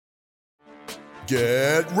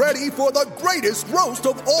Get ready for the greatest roast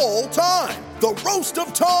of all time, the Roast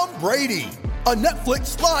of Tom Brady, a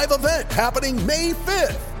Netflix live event happening May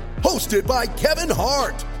 5th. Hosted by Kevin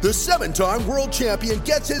Hart, the 7-time world champion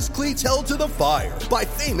gets his cleats held to the fire by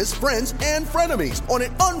famous friends and frenemies on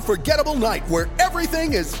an unforgettable night where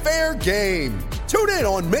everything is fair game. Tune in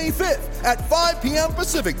on May 5th at 5 p.m.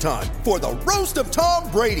 Pacific time for the Roast of Tom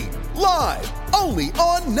Brady, live only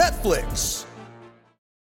on Netflix.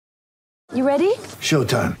 You ready?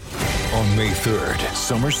 Showtime. On May 3rd,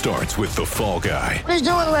 summer starts with The Fall Guy. Let's do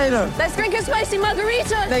it later. Let's drink a spicy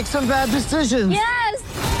margarita. Make some bad decisions. Yes!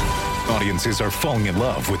 Audiences are falling in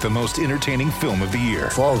love with the most entertaining film of the year.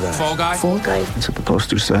 Fall Guy. Fall Guy? Fall guy. That's what the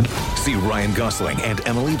poster said. See Ryan Gosling and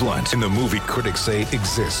Emily Blunt in the movie critics say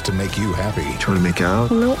exists to make you happy. Trying to make it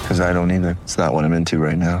out? Nope. Because I don't either. It's not what I'm into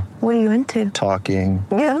right now. What are you into? Talking.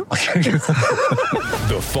 Yeah.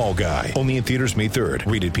 The Fall Guy. Only in theaters May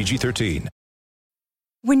 3rd. Rated PG-13.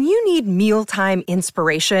 When you need mealtime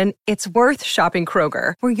inspiration, it's worth shopping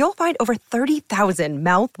Kroger, where you'll find over 30,000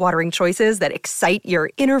 mouth-watering choices that excite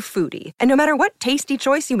your inner foodie. And no matter what tasty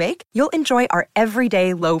choice you make, you'll enjoy our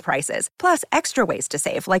everyday low prices, plus extra ways to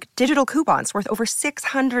save, like digital coupons worth over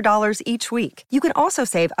 $600 each week. You can also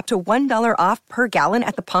save up to $1 off per gallon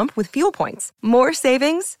at the pump with fuel points. More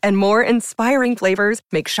savings and more inspiring flavors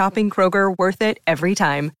make shopping Kroger worth it every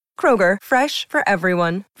time. Kroger, fresh for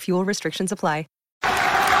everyone. Fuel restrictions apply.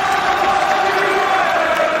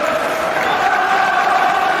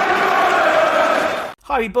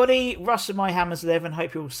 Hi everybody, Russ and My Hammers 11.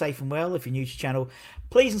 Hope you're all safe and well. If you're new to the channel,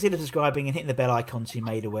 please consider subscribing and hitting the bell icon to be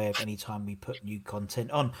made aware of any time we put new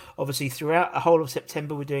content on. Obviously, throughout the whole of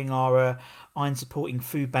September, we're doing our Iron Supporting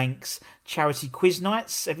Food Banks charity quiz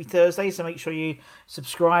nights every Thursday. So make sure you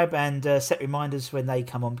subscribe and set reminders when they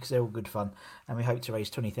come on, because they're all good fun. And we hope to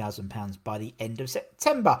raise £20,000 by the end of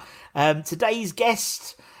September. Today's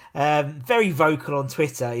guest, very vocal on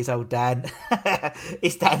Twitter, is old Dan.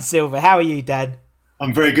 It's Dan Silver. How are you, Dan?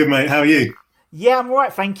 I'm very good, mate. How are you? Yeah, I'm all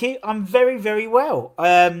right, thank you. I'm very, very well.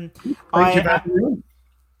 Thank you for having me on.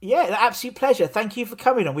 Yeah, an absolute pleasure. Thank you for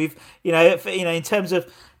coming on. We've, in terms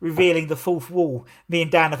of revealing the fourth wall, me and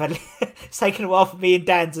Dan have had it's taken a while for me and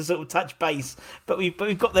Dan to sort of touch base, but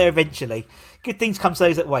we've got there eventually. Good things come to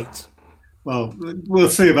those that wait. Well, we'll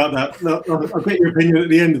see about that. No, I'll get your opinion at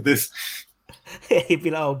the end of this. He'd be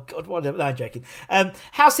like, "Oh God, what?" No, I'm joking.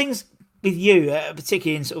 How's things with you,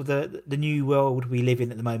 particularly in sort of the new world we live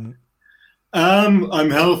in at the moment?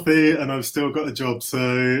 I'm healthy and I've still got a job,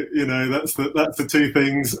 so that's the two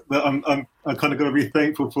things that I'm kind of got to be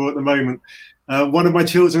thankful for at the moment. One of my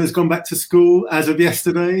children has gone back to school as of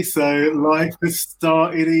yesterday, so life has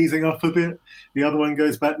started easing up a bit. The other one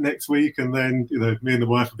goes back next week, and then me and the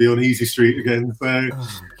wife will be on Easy Street again. So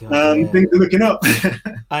things are looking up.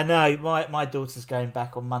 I know my daughter's going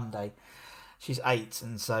back on Monday. She's 8,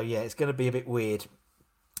 and so yeah, it's going to be a bit weird.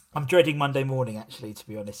 I'm dreading Monday morning, actually, to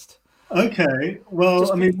be honest. Okay,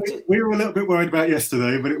 well, we were a little bit worried about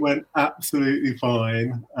yesterday, but it went absolutely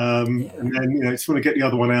fine. And then just want to get the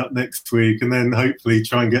other one out next week, and then hopefully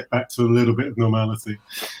try and get back to a little bit of normality.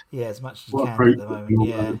 Yeah, as much as you can at the moment.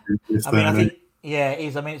 Yeah, I think it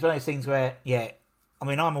is. It's one of those things where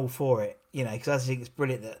I'm all for it. Because I think it's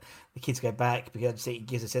brilliant that the kids go back, because I just think it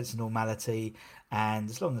gives a sense of normality. And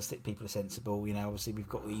as long as people are sensible, obviously we've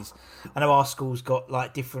got these. I know our school's got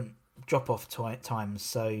like different drop-off times,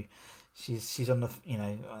 so she's on the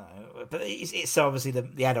but it's so obviously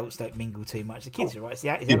the adults don't mingle too much. The kids are right. It's the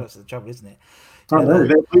adults are the trouble, isn't it? I know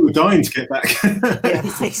they were dying to get back. Yeah,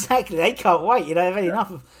 exactly. They can't wait. They've had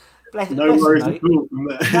enough of. No worries at all from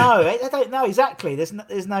there. No, I don't know exactly. There's no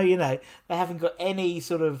they haven't got any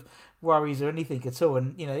sort of worries or anything at all.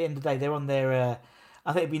 And at the end of the day, they're on their.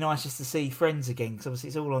 I think it'd be nice just to see friends again, because obviously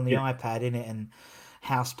it's all on the iPad, innit, and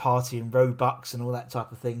House Party and Robux and all that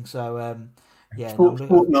type of thing. So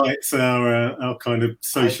Fortnite's our kind of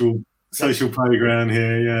social playground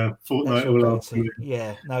here. Yeah, Fortnite all afternoon.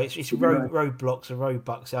 Yeah, no, it's Roblox or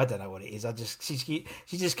Robux. I don't know what it is. She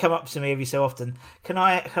just come up to me every so often. Can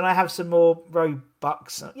I have some more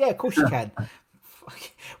Robux? Yeah, of course you can.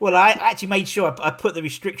 Well, I actually made sure I put the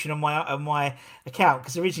restriction on my account,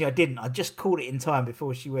 because originally I didn't. I just caught it in time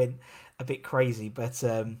before she went a bit crazy. But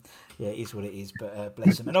it is what it is. But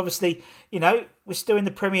bless them. And obviously, we're still in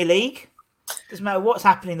the Premier League. Doesn't matter what's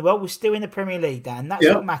happening in the world. We're still in the Premier League, Dan. That's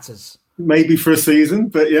what matters. Maybe for a season,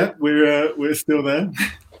 but yeah, we're still there.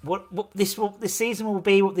 What this season will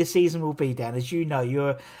be? What this season will be, Dan? As you know,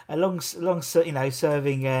 you're a long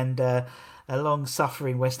serving and a long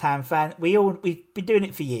suffering West Ham fan. We've been doing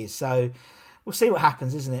it for years, so we'll see what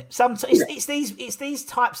happens, isn't it? It's these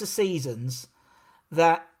types of seasons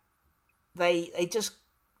that they just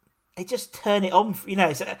turn it on. You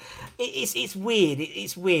know, it's weird.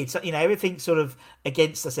 It's weird. So, you know, everything's sort of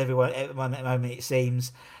against us. Everyone at the moment, it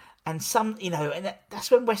seems. And some, you know, and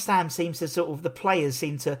that's when West Ham seems to sort of, the players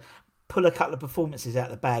seem to pull a couple of performances out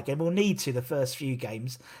of the bag, and we'll need to the first few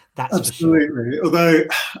games. That's absolutely for sure. Although,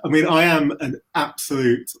 I mean, I am an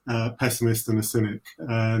absolute pessimist and a cynic,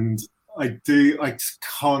 and I just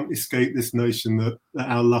can't escape this notion that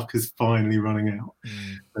our luck is finally running out.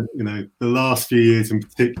 You know, the last few years in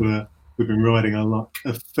particular, we've been riding our luck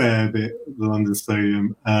a fair bit at the London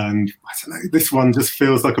Stadium, and I don't know, this one just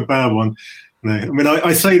feels like a bad one. No, I mean,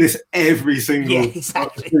 I say this every single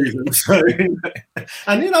season. So,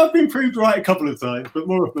 and, you know, I've been proved right a couple of times, but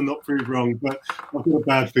more often not proved wrong. But I've got a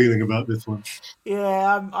bad feeling about this one.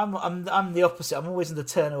 Yeah, I'm the opposite. I'm always an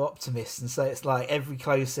eternal optimist, and so it's like every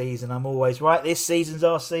close season, I'm always right. This season's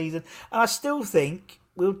our season, and I still think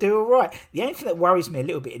we'll do all right. The only thing that worries me a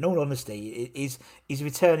little bit, in all honesty, is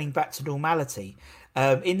returning back to normality.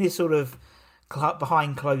 In this sort of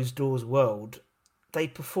behind closed doors world, they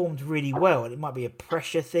performed really well, and it might be a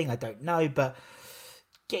pressure thing, I don't know, but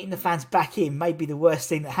getting the fans back in may be the worst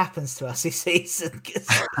thing that happens to us this season. Do you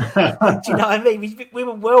know what I mean? We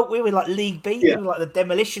were like League B, we were like the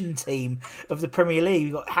demolition team of the Premier League.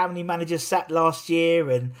 We got how many managers sacked last year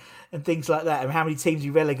and things like that, and how many teams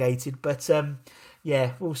we relegated. But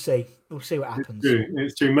yeah, we'll see. We'll see what happens.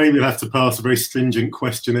 It's true. Maybe we'll have to pass a very stringent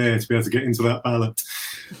questionnaire to be able to get into that ballot.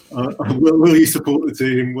 Will you support the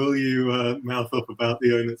team? Will you mouth off about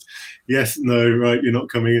the owners? Yes, no, right, you're not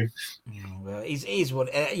coming in. Well, it is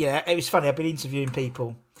what... yeah, it was funny. I've been interviewing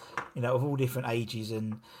people, you know, of all different ages,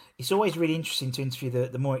 and it's always really interesting to interview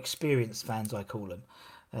the more experienced fans, I call them,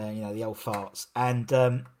 you know, the old farts. And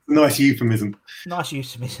nice euphemism. Nice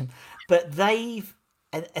euphemism. But they've...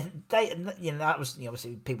 And they, you know, that was, you know,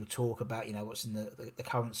 obviously people talk about, you know, what's in the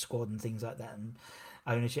current squad and things like that, and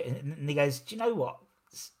ownership. And he goes, do you know what?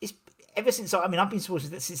 It's ever since, I mean, I've been supporting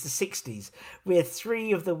that since the 60s. We had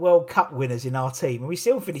 3 of the World Cup winners in our team, and we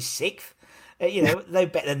still finished 6th. You know, no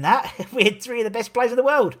better than that. We had 3 of the best players in the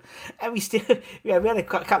world, and we still, you know, we had a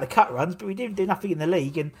couple of cut runs, but we didn't do nothing in the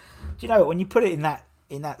league. And do you know what? When you put it in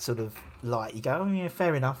that sort of light, you go, oh yeah,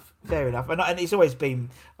 fair enough. And it's always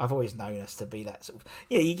been, I've always known us to be that sort of,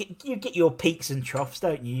 you know, you get your peaks and troughs,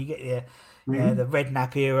 don't you? You get the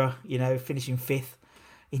Redknapp era, you know, finishing 5th,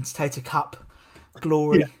 Intertoto Cup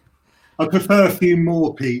glory. Yeah. I prefer a few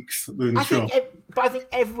more peaks than troughs. But I think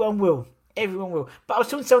everyone will. But I was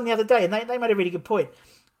talking to someone the other day, and they made a really good point.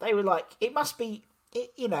 They were like, it must be,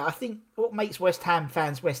 you know, I think what makes West Ham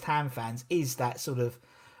fans is that sort of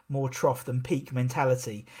more trough than peak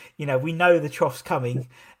mentality. You know, we know the trough's coming,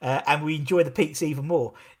 and we enjoy the peaks even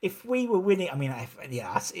more. If we were winning, I mean,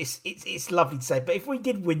 it's lovely to say, but if we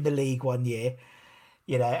did win the league one year,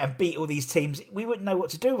 you know, and beat all these teams, we wouldn't know what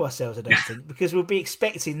to do with ourselves, I don't think, because we'll be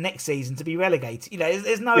expecting next season to be relegated. You know,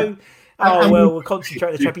 there's no, we'll concentrate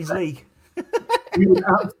on the Champions League. We would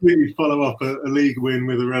absolutely follow up a league win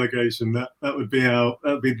with a relegation. That would be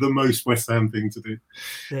the most West Ham thing to do.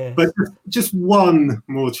 Yeah. But just one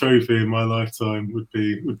more trophy in my lifetime would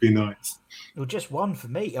be nice. Well, just one for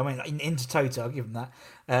me. I mean, into total, I'll give them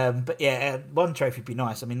that. But yeah, one trophy would be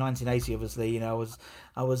nice. I mean, 1980, obviously, you know,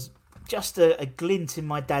 I was just a glint in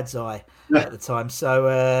my dad's eye at the time.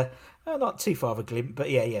 So not too far of a glint, but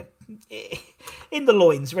yeah. In the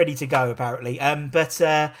loins, ready to go apparently.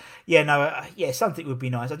 Something would be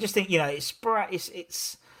nice. I just think, you know,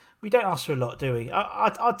 it's we don't ask for a lot, do we?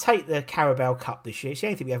 I'd take the Carabao Cup this year. It's the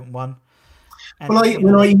only thing we haven't won. And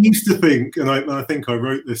I used to think, and I think I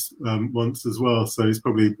wrote this once as well, so it's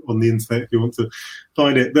probably on the internet if you want to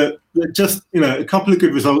find it, that just, you know, a couple of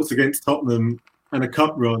good results against Tottenham and a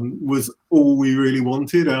cup run was all we really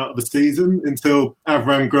wanted out of the season, until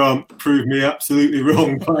Avram Grant proved me absolutely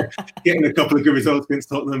wrong by getting a couple of good results against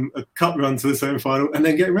Tottenham, a cup run to the semi-final, and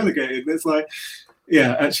then getting relegated. And it's like,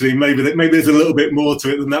 yeah, actually, maybe there's a little bit more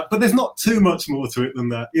to it than that, but there's not too much more to it than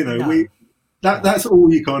that. You know, No. That's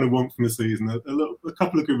all you kind of want from a season: a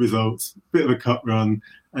couple of good results, a bit of a cup run,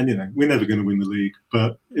 and, you know, we're never going to win the league,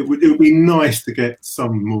 but it would be nice to get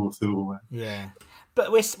some more silverware. Yeah. But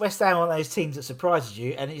West Ham are one of those teams that surprises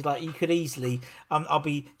you, and it's like you could easily. I'll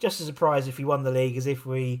be just as surprised if we won the league as if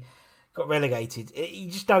we got relegated. You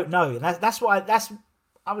just don't know, and that's why.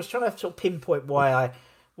 I was trying to sort of pinpoint why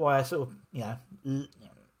I sort of, you know,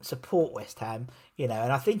 support West Ham, you know,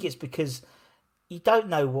 and I think it's because you don't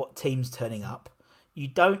know what team's turning up. You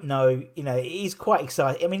don't know, you know, it is quite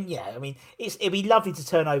exciting. I mean, it'd be lovely to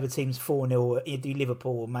turn over teams 4-0, you do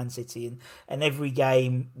Liverpool or Man City, and every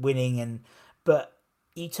game winning, but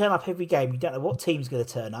you turn up every game, you don't know what team's going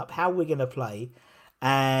to turn up, how we're going to play,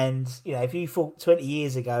 And if you thought 20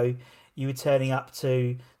 years ago you were turning up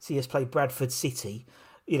to see us play Bradford City,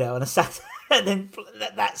 on a Saturday, and then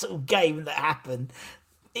that sort of game that happened,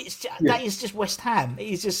 that is just West Ham. It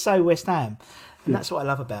is just so West Ham, and that's what I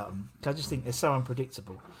love about them. I just think they're so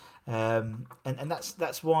unpredictable, and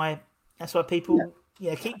that's why people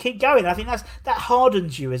keep going. I think that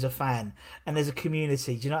hardens you as a fan and as a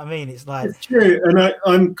community. Do you know what I mean? It's true, and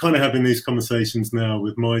I'm kind of having these conversations now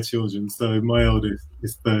with my children. So my eldest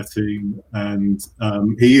is 13, and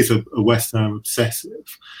he is a West Ham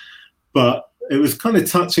obsessive, but it was kind of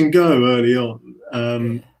touch and go early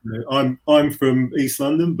on. I'm from East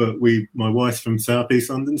London, but my wife's from South East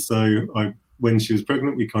London. So when she was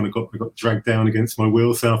pregnant, we kind of got dragged down against my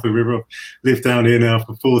will south of the river. I've lived down here now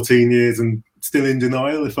for 14 years and still in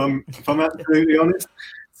denial, if I'm absolutely honest.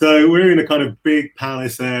 So we're in a kind of big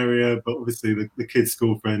Palace area, but obviously the kids'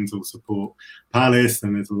 school friends all support Palace,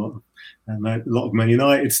 and there's a lot of Man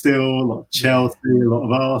United still, a lot of Chelsea, a lot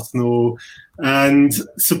of Arsenal, and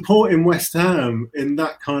supporting West Ham in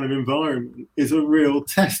that kind of environment is a real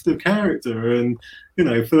test of character. And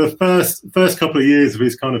for the first couple of years of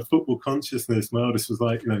his kind of football consciousness, my eldest was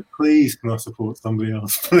like, please, can I support somebody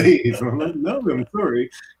else, please? And I'm like, no, I'm sorry.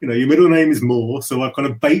 Your middle name is Moore, so I've kind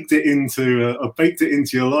of baked it into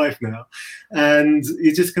your life now, and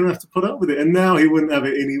you're just going to have to put up with it. And now he wouldn't have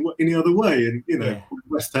it any other way. And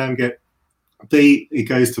West Ham get beat, he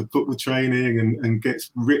goes to football training and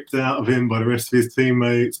gets ripped out of him by the rest of his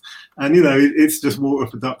teammates, and it's just water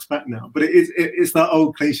for ducks back now. But it's that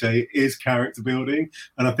old cliche, it is character building,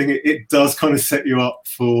 and I think it does kind of set you up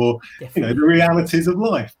for the realities of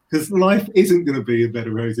life, because life isn't going to be a bed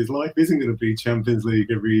of roses, life isn't going to be Champions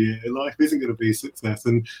League every year, life isn't going to be success,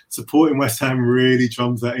 and supporting West Ham really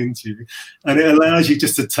drums that into you, and it allows you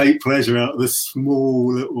just to take pleasure out of the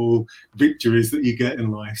small little victories that you get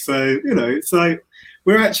in life. So it's like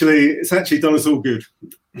it's actually done us all good.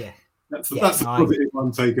 That's the positive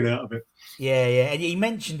I'm taking out of it. And you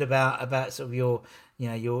mentioned about sort of your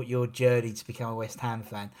journey to become a West Ham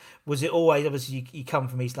fan. Was it always, obviously you come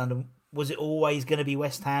from East London, was it always going to be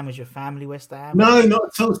West Ham? Was your family West Ham? No, not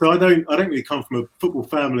at all. So I don't really come from a football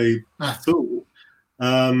family at all.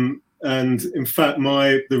 And in fact,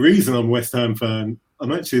 the reason I'm a West Ham fan,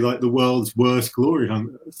 I'm actually like the world's worst glory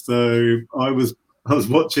hunter. So I was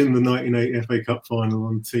watching the 1980 FA Cup final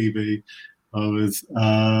on TV. I was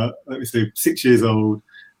 6 years old,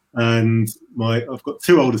 and I've got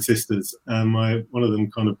two older sisters, and one of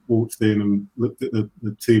them kind of walked in and looked at the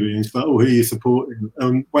TV, and she's like, "Oh, who are you supporting?"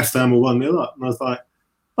 And West Ham were 1-0 up, and I was like,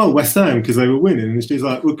 "Oh, West Ham," because they were winning. And she's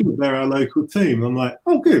like, "Well, good, they're our local team." And I'm like,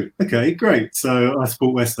 "Oh, good, okay, great." So I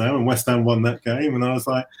support West Ham, and West Ham won that game, and I was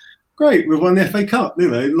like, "Great, we've won the FA Cup.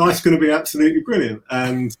 Life's going to be absolutely brilliant."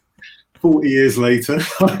 And 40 years later,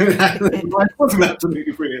 life wasn't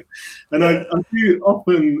absolutely brilliant. And I do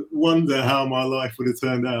often wonder how my life would have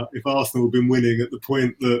turned out if Arsenal had been winning at the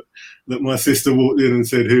point that my sister walked in and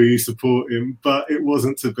said, "Who are you supporting?" But it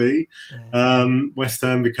wasn't to be. West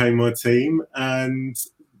Ham became my team, and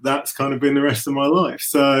that's kind of been the rest of my life.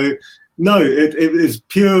 So no, it is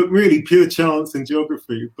really pure chance and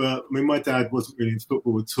geography. But I mean, my dad wasn't really into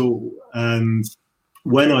football at all. And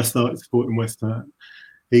when I started supporting West Ham,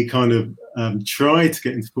 he kind of tried to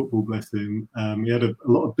get into football, bless him. He had a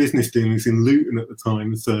lot of business dealings in Luton at the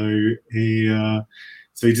time, so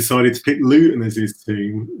he decided to pick Luton as his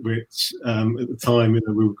team, which at the time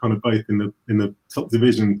we were kind of both in the top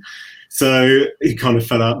division. So he kind of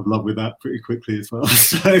fell out of love with that pretty quickly as well.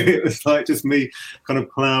 So it was like just me kind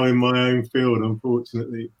of ploughing my own field,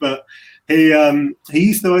 unfortunately. But he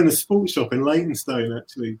used to own a sports shop in Leytonstone,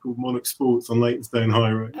 actually, called Monarch Sports on Leytonstone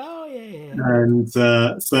High Road. Oh, yeah. And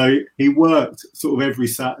so he worked sort of every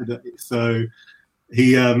Saturday. So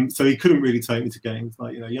he couldn't really take me to games.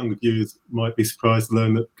 Like, younger viewers might be surprised to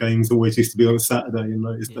learn that games always used to be on a Saturday in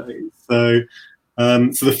those days. So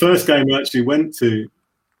the first game I actually went to,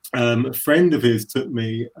 a friend of his took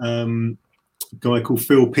me, a guy called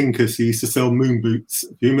Phil Pincus. He used to sell moon boots.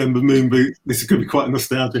 If you remember moon boots, this is going to be quite a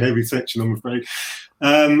nostalgia heavy section, I'm afraid.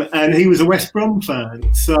 And he was a West Brom fan.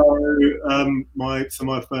 So my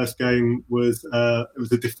first game was it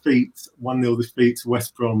was a 1-0 defeat to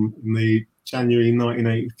West Brom in the January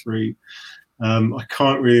 1983. I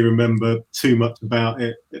can't really remember too much about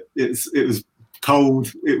it. It was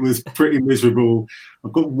cold. It was pretty miserable.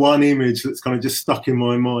 I've got one image that's kind of just stuck in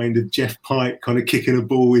my mind of Jeff Pike kind of kicking a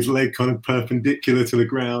ball, his leg kind of perpendicular to the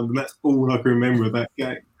ground, and that's all I can remember of that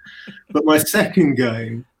game. But my second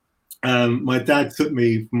game, my dad took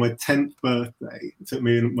me for my 10th birthday. He took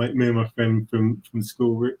me and my friend from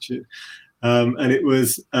school, Richard, And it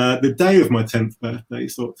was the day of my 10th birthday,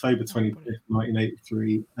 so October 25th,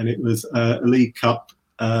 1983, and it was a League Cup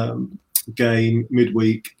game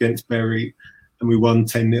midweek against Bury, and we won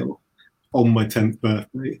 10-0 on my 10th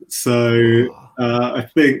birthday. So I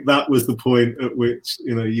think that was the point at which,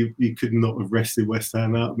 you could not have wrested West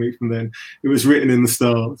Ham out of me from then. It was written in the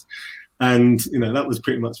stars. And, that was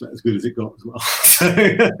pretty much as good as it got as well. So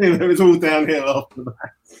it was all downhill after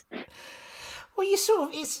that. Well,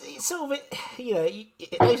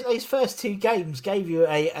 those first two games gave you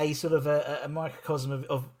a sort of a microcosm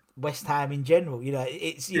of West Ham in general.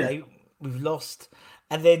 We've lost,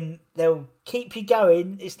 and then they'll keep you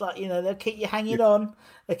going. It's like, they'll keep you hanging on.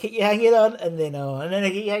 They keep you hanging on, and then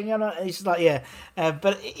they keep you hanging on. And it's like,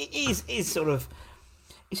 but it is sort of.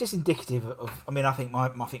 It's just indicative of. I mean, I think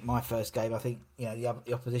my first game. I think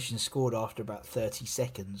the opposition scored after about 30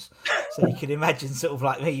 seconds, so you can imagine sort of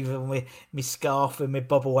like me even with my scarf and my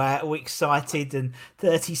bubble out, all excited, and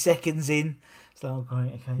 30 seconds in, it's like, oh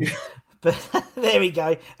great, okay. But there we go.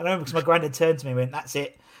 And I remember because my granddad turned to me and went, "That's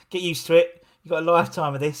it. Get used to it. You've got a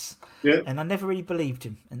lifetime of this." Yeah. And I never really believed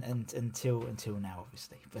him, and until now,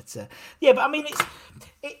 obviously. But but I mean,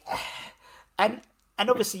 and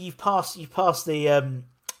obviously you've passed the.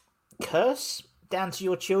 Curse down to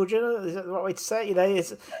your children, is that the right way to say it?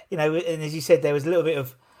 And as you said, there was a little bit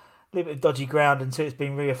of dodgy ground until it's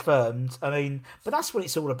been reaffirmed. I mean, but that's what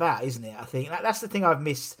it's all about, isn't it? I think that's the thing I've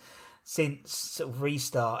missed since sort of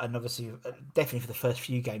restart, and obviously definitely for the first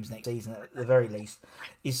few games next season at the very least,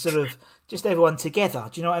 is sort of just everyone together.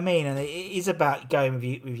 Do you know what I mean? And it is about going with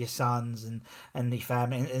your sons and your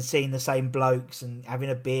family and seeing the same blokes and having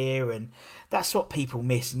a beer, and that's what people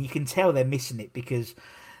miss, and you can tell they're missing it because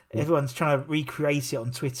everyone's trying to recreate it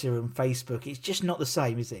on Twitter and Facebook. It's just not the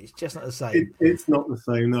same, is it? It's just not the same. It's not the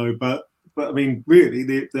same, no. But I mean, really,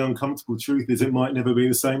 the uncomfortable truth is it might never be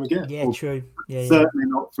the same again. Yeah, or true. Yeah, certainly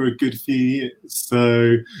not for a good few years.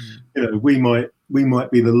 So, we might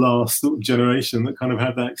be the last sort of generation that kind of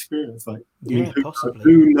had that experience. Like, possibly.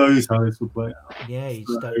 Who knows how this will play out? Yeah, you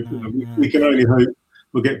just don't know. We can only hope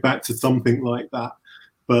we'll get back to something like that.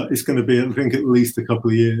 But it's going to be, I think, at least a couple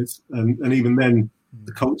of years, and even then.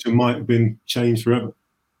 The culture might have been changed forever.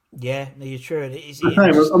 Yeah, no, you're true.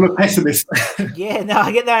 I'm a pessimist. Yeah, no,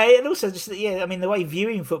 I get that. And also, I mean, the way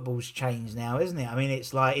viewing football's changed now, isn't it? I mean,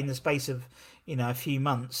 it's like in the space of, a few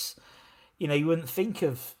months, you wouldn't think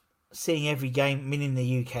of seeing every game. I mean, in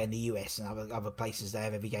the UK and the US and other places, they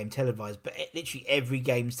have every game televised, but literally every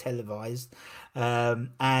game's televised.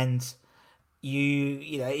 And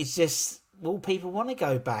it's just, well, people want to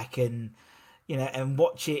go back and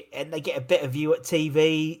watch it, and they get a better view at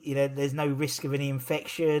TV. There's no risk of any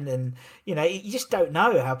infection, and you just don't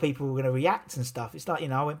know how people are going to react and stuff. It's like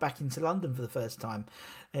I went back into London for the first time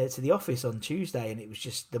to the office on Tuesday, and it was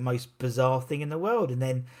just the most bizarre thing in the world. And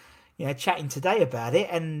then chatting today about it,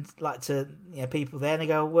 and like to people there, and they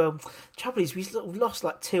go, well, the trouble is we lost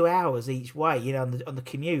like 2 hours each way, on the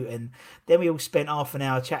commute, and then we all spent half an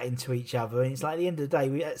hour chatting to each other, and it's like at the end of the day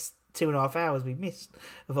that's 2.5 hours we missed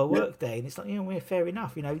of our work day, and it's like we're fair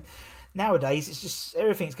enough. Nowadays it's just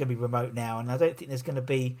everything's going to be remote now, and I don't think there's going to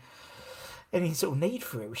be any sort of need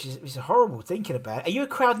for it, which is horrible thinking about. Are you a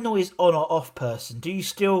crowd noise on or off person? Do you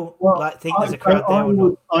still think there's a crowd there or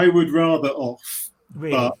not? I would rather off,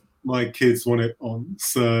 really? But my kids want it on,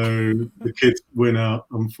 so the kids win out,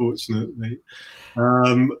 unfortunately.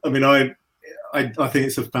 I mean, I think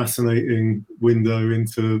it's a fascinating window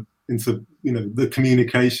into the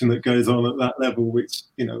communication that goes on at that level, which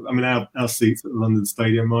I mean, our seats at the London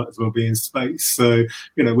Stadium might as well be in space. So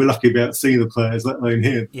we're lucky to be able to see the players, let alone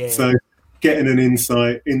hear. Yeah. So getting an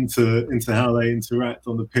insight into how they interact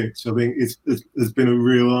on the pitch, I think has been a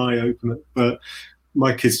real eye opener. But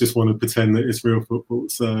my kids just want to pretend that it's real football,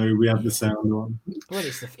 so we have the sound on. Well,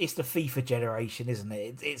 it's the FIFA generation, isn't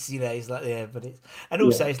it? It's it's like but it's, and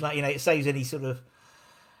also it's like it saves any sort of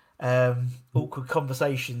awkward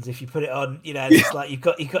conversations if you put it on, it's like you've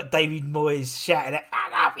got David Moyes shouting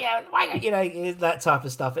at that type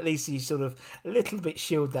of stuff. At least you sort of a little bit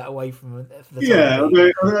shield that away from the time.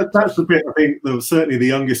 That's the bit I think that certainly the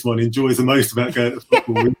youngest one enjoys the most about going to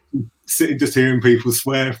football. Sitting just hearing people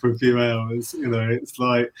swear for a few hours, it's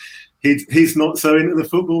like he's not so into the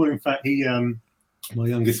football. In fact, my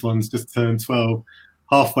youngest one's just turned 12.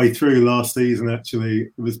 Halfway through last season, actually,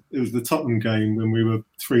 it was the Tottenham game when we were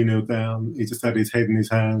 3-0 down. He just had his head in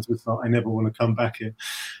his hands. Was like, I never want to come back here,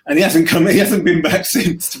 and he hasn't been back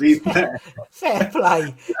since. To be fair, fair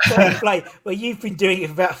play. Well, you've been doing it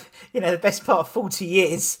for about the best part of 40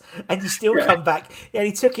 years, and you still come back. It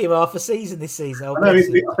only took him half a season this season. I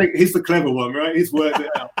think he's the clever one, right? He's worked it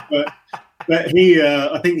out. But But he,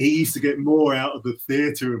 I think he used to get more out of the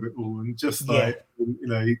theatre of it all, and just like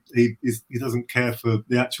he doesn't care for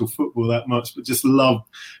the actual football that much, but just love,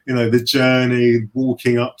 the journey,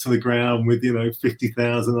 walking up to the ground with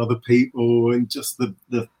 50,000 other people, and just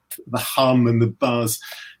the hum and the buzz.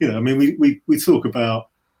 I mean, we talk about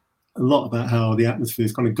a lot about how the atmosphere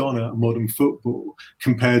has kind of gone out of modern football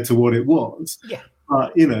compared to what it was. Yeah.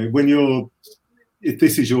 But if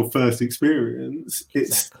this is your first experience,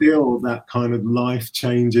 it's still that kind of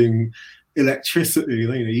life-changing electricity.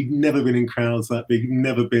 You've never been in crowds that big. You've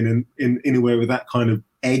never been in anywhere with that kind of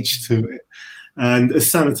edge to it. And as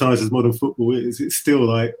sanitised as modern football is, it's still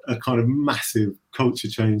like a kind of massive culture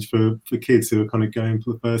change for kids who are kind of going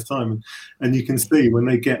for the first time. And you can see when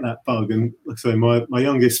they get that bug. And like I say, my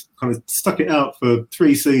youngest kind of stuck it out for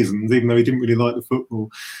 3 seasons, even though he didn't really like the football.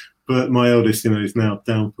 But my eldest, is now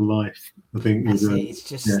down for life. I think it's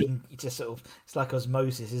just sort of, it's like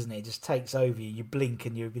osmosis, isn't it? It just takes over you. You blink,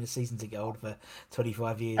 and you've been a season ticket holder for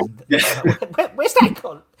 25 years. And where's that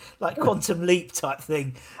gone? Like quantum leap type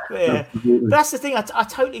thing. Yeah. But that's the thing. I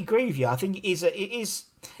totally agree with you. I think it's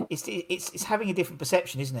having a different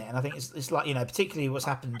perception, isn't it? And I think it's like particularly what's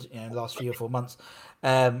happened in the last 3 or 4 months,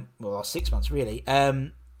 last 6 months really.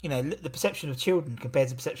 The perception of children compared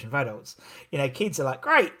to the perception of adults. Kids are like,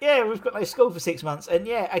 great, yeah, we've got no school for 6 months, and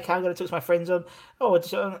yeah, okay, I'm going to talk to my friends on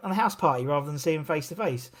a house party rather than see them face to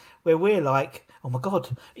face. Where we're like, oh my god,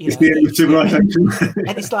 it's the end of civilization.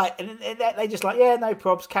 And it's like, and they just like, yeah, no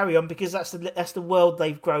probs, carry on, because that's the world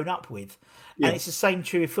they've grown up with, and it's the same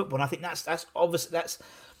true with football. And I think that's obvious. That's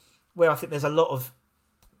where I think there's a lot of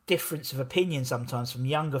difference of opinion sometimes from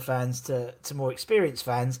younger fans to more experienced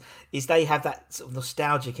fans, is they have that sort of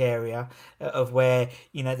nostalgic area of where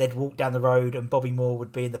they'd walk down the road and Bobby Moore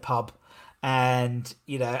would be in the pub, and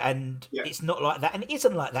it's not like that, and it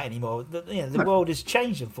isn't like that anymore. The world has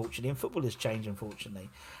changed, unfortunately, and football has changed, unfortunately.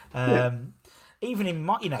 Even in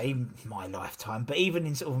my lifetime, but even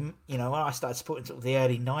in sort of when I started supporting sort of the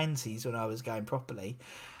early 90s, when I was going properly,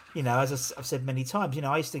 as I've said many times,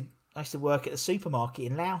 I used to work at the supermarket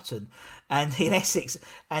in Loughton and in Essex,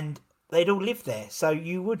 and they'd all lived there. So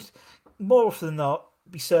you would, more often than not,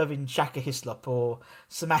 be serving Shaka Hislop or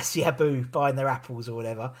Samasi Abu buying their apples or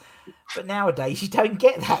whatever. But nowadays, you don't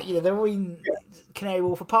get that. They're all in Canary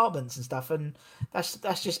Wharf apartments and stuff, and that's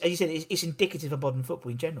just, as you said, it's indicative of modern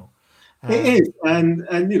football in general. It is, and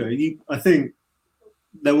I think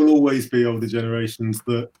there will always be older generations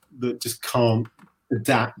that just can't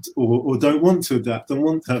adapt or don't want to adapt and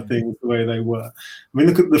want to have things the way they were. I mean,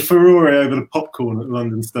 look at the furore over the popcorn at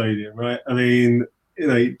London Stadium, right? I mean,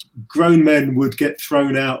 grown men would get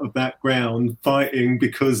thrown out of that ground fighting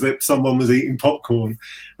because someone was eating popcorn,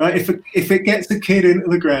 right? If it gets a kid into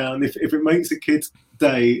the ground, if it makes a kid's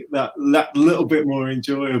day that little bit more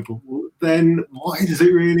enjoyable, then why does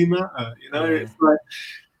it really matter? It's like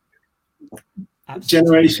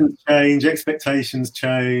generations change, expectations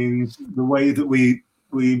change, the way that we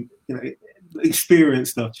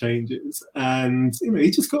experience stuff changes, and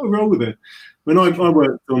you just got to roll with it. When I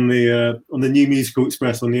worked on the New Musical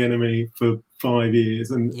Express on the NME for 5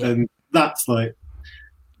 years, and that's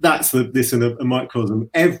this in a microcosm.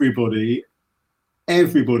 Everybody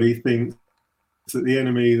thinks that the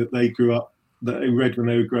NME that they grew up, that they read when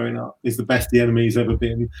they were growing up, is the best the NME's ever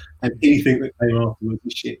been, and anything that came afterwards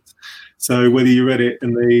is shit. So whether you read it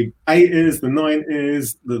in the 80s, the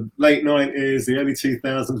 90s, the late 90s, the early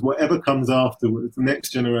 2000s, whatever comes afterwards, the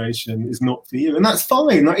next generation is not for you, and that's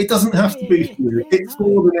fine. Like, it doesn't have to be for you. It's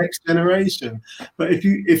for the next generation. But if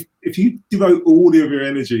you devote all of your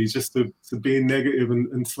energies just to being negative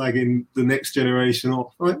and slagging the next generation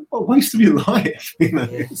off, like, what a waste of your life.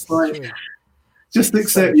 It's like, true. Just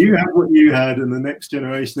accept you have what you had, and the next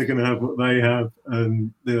generation are going to have what they have.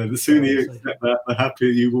 And the sooner you accept that, the happier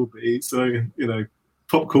you will be. So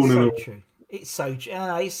popcorn and true. It's so true.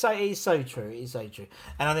 It's so true. It's so true.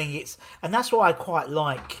 And I think and that's why I quite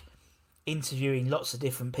like interviewing lots of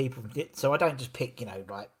different people. So I don't just pick 30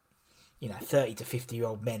 to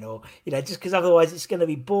 50-year-old men, or just because otherwise it's going to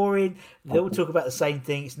be boring. They all talk about the same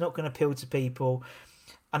thing. It's not going to appeal to people.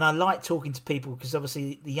 And I like talking to people because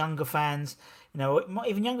obviously the younger fans,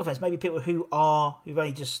 even younger fans, maybe people who've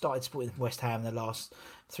only just started supporting West Ham in the last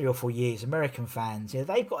 3 or 4 years, American fans,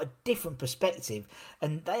 they've got a different perspective,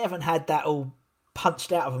 and they haven't had that all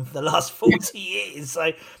punched out of them for the last 40 years.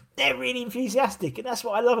 So they're really enthusiastic, and that's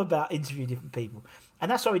what I love about interviewing different people. And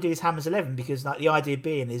that's why we do this Hammers 11, because the idea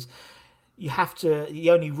being is the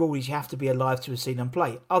only rule is you have to be alive to have seen them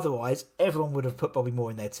play. Otherwise, everyone would have put Bobby Moore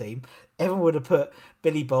in their team. Everyone would have put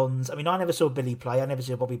Billy Bonds. I mean, I never saw Billy play. I never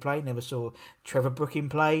saw Bobby play. Never saw Trevor Brooking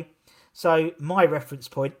play. So my reference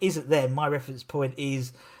point isn't them. My reference point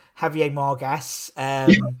is Javier Margas,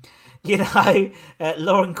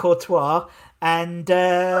 Lauren Courtois, and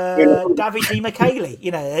David Di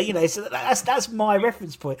Michele. So that's my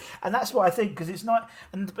reference point, and that's what I think, because it's not.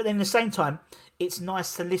 But then at the same time, it's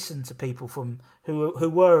nice to listen to people from who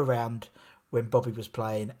were around when Bobby was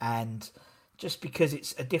playing, and just because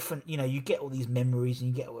it's a different, you get all these memories and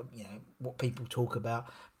you get what people talk about,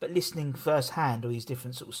 but listening firsthand all these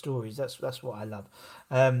different sort of stories, that's what I love.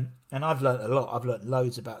 And I've learned a lot. I've learned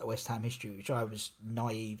loads about the West Ham history, which I was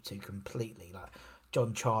naive to completely, like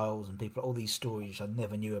John Childs and people, all these stories which I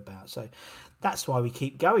never knew about. So that's why we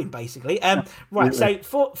keep going, basically. Right, so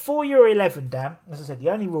for your 11, Dan, as I said,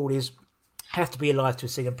 the only rule is have to be alive to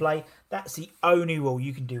see them play. That's the only rule.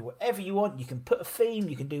 You can do whatever you want. You can put a theme.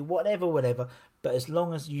 You can do whatever. But as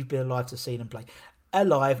long as you've been alive to see them play.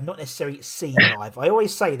 Alive, not necessarily seen live. I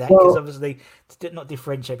always say that because obviously to not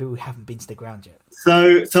differentiate people who haven't been to the ground yet.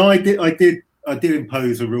 So I did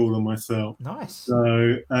impose a rule on myself. Nice.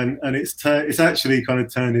 So and it's actually kind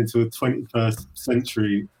of turned into a 21st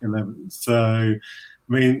century 11. So I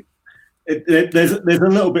mean, there's a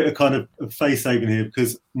little bit of kind of face saving here,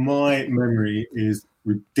 because my memory is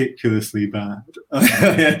ridiculously bad. I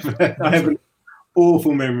have an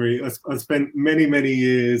awful memory. I spent many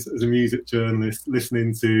years as a music journalist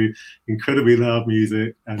listening to incredibly loud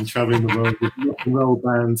music and traveling the world with rock and roll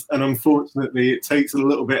bands, and unfortunately it takes a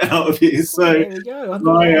little bit out of you. So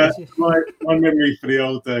my memory for the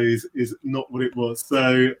old days is not what it was.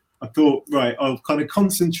 So I thought, right, I'll kind of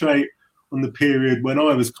concentrate on the period when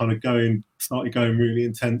I was kind of started going really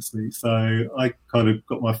intensely. So I kind of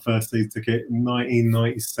got my first season ticket in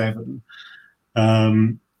 1997.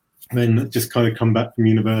 Then just kind of come back from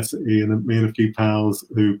university, and me and a few pals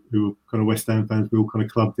who were kind of West Ham fans, we all kind of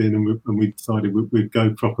clubbed in, and we decided we'd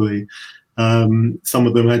go properly. Some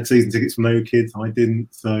of them had season tickets when they were kids. I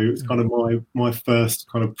didn't. So it was kind of my first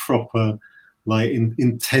kind of proper, like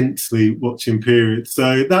intensely watching period.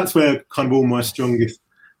 So that's where kind of all my strongest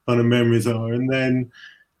kind of memories are. And then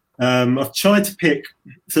I've tried to pick,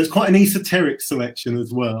 so it's quite an esoteric selection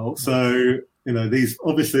as well. So, these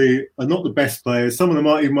obviously are not the best players. Some of them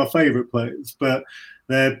aren't even my favourite players, but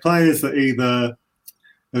they're players that either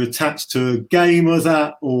are attached to a game I was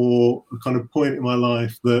at or a kind of point in my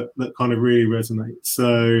life that kind of really resonates.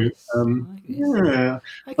 So, I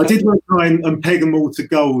did want to try and peg them all to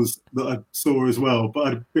goals that I saw as well, but I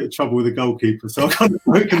had a bit of trouble with the goalkeeper, so I kind of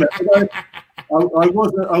broken that. I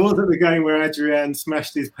was at the game where Adrian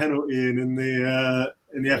smashed his penalty in the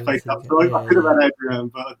FA Cup. So I could have had Adrian,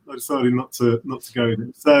 but I decided not to go with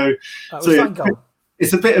him. So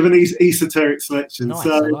it's a bit of an esoteric selection. Nice,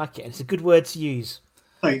 so I like it. It's a good word to use.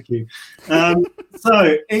 Thank you.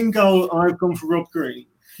 So in goal, I've gone for Rob Green.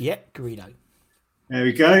 Yep, Greeno. There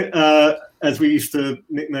we go. As we used to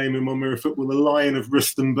nickname him on Mirror Football, the Lion of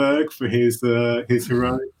Rustenburg for his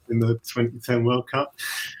heroics in the 2010 World Cup.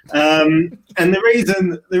 And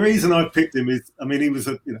the reason I picked him is, I mean, he was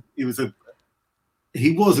a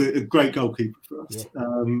great goalkeeper for us.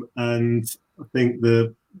 Yeah. And I think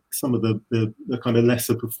some of the kind of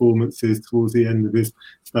lesser performances towards the end of his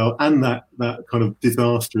spell and that kind of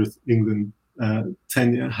disastrous England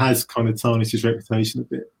tenure has kind of tarnished his reputation a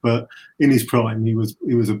bit. But in his prime, he was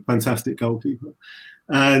a fantastic goalkeeper.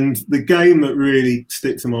 And the game that really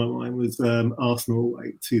sticks in my mind was Arsenal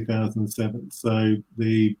away 2007. So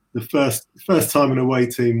the first time an away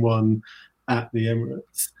team won at the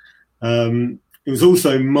Emirates. It was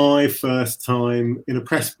also my first time in a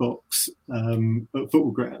press box at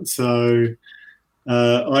football ground. So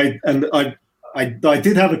I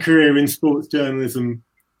did have a career in sports journalism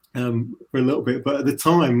for a little bit, but at the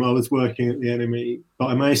time I was working at the NME, but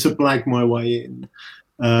I managed to blag my way in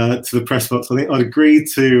to the press box. I think I'd agreed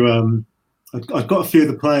to. I got a few of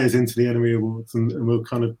the players into the NME Awards, and we'll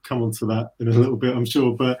kind of come on to that in a little bit, I'm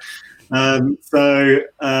sure. But so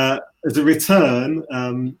as a return,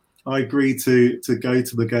 I agreed to go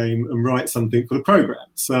to the game and write something for the programme.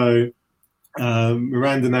 So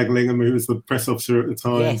Miranda Naglingham, who was the press officer at the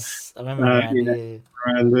time. Yes, I remember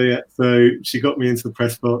Miranda. So she got me into the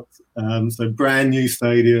press box. So brand new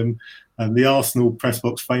stadium. The Arsenal press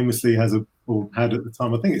box famously had at the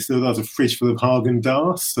time, I think it still does, a fridge full of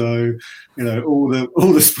Häagen-Dazs. So, all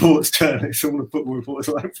the sports journalists, all the football reporters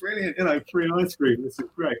are like, brilliant, free ice cream. This is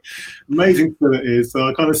great. Amazing facilities. So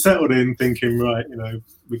I kind of settled in thinking, right,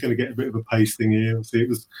 we're going to get a bit of a pace thing here. Obviously, it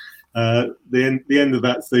was the end of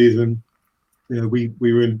that season. We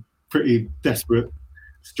were in pretty desperate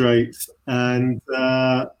straits, and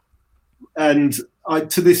I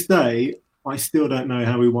to this day I still don't know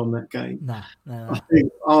how we won that game. No. I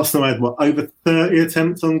think Arsenal had over 30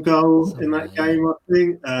 attempts on goal in that game, I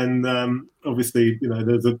think, and obviously, you know,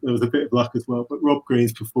 there was a bit of luck as well. But Rob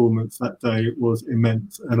Green's performance that day was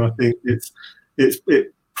immense, and I think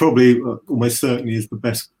it probably almost certainly is the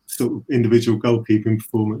best sort of individual goalkeeping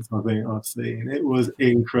performance I think I've seen. It was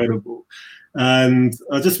incredible, and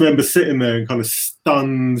I just remember sitting there in kind of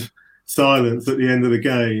stunned silence at the end of the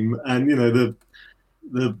game, and you know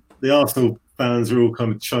the Arsenal fans were all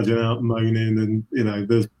kind of trudging out, moaning, and you know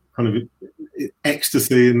there's kind of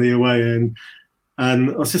ecstasy in the away end.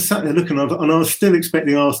 And I was just sat there looking, and I was still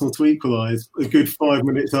expecting Arsenal to equalise a good 5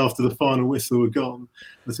 minutes after the final whistle had gone.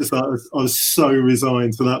 It's just like I was so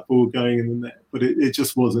resigned to that ball going in the net, but it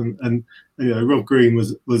just wasn't. And you know, Rob Green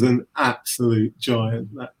was an absolute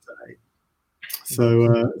giant that day.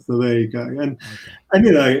 So there you go. And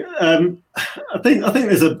you know, I think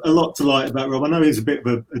there's a lot to like about Rob. I know he's a bit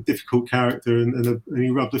of a difficult character, and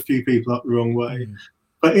he rubbed a few people up the wrong way.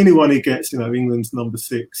 But anyone he gets, you know, England's number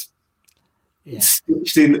 6.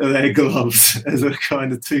 Stitched into their gloves as a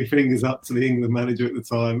kind of 2 fingers up to the England manager at the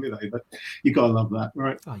time. You know, you gotta love that,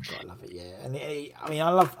 right? Oh, you gotta love it, yeah. And I mean,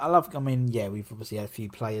 I love. I mean, yeah, we've obviously had a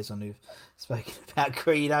few players on who've spoken about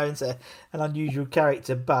Greeno and an unusual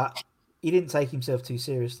character, but he didn't take himself too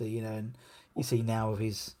seriously, you know. And you see now with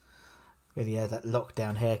his really that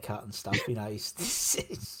lockdown haircut and stuff, you know.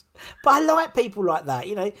 But I like people like that,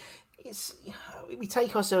 you know. We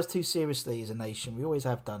take ourselves too seriously as a nation. We always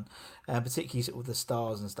have done, particularly sort of the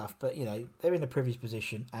stars and stuff. But you know, they're in a privileged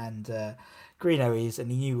position, and Greeno is, and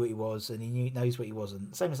he knew what he was, and he knows what he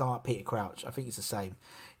wasn't. Same as like Peter Crouch. I think it's the same.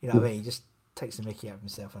 You know what I mean? He just takes the mickey out of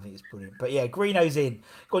himself. I think it's brilliant. But yeah, Greeno's in.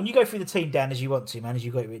 Go on, you go through the team, Dan, as you want to, man, as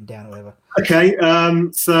you've got it written down or whatever. Okay.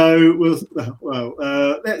 So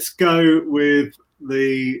let's go with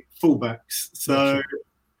the fullbacks. So.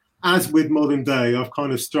 As with modern day, I've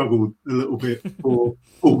kind of struggled a little bit for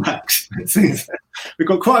fullbacks. We've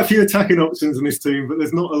got quite a few attacking options in this team, but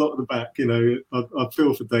there's not a lot at the back. You know, I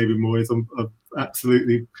feel for David Moyes. I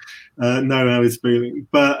absolutely know how he's feeling.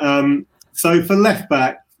 But so for left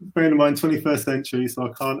back, bearing in mind 21st century, so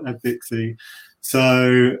I can't have Dixie.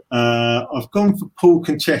 So I've gone for Paul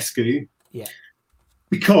Konchesky. Yeah.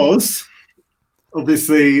 Because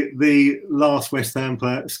obviously the last West Ham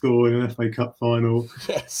player to score in an FA Cup final.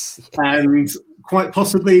 Yes. And quite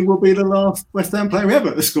possibly will be the last West Ham player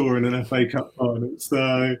ever to score in an FA Cup final.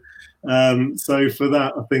 So for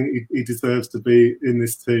that, I think he deserves to be in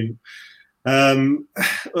this team.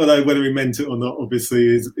 Although whether he meant it or not, obviously,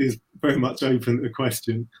 is very much open to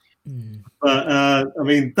question. But, I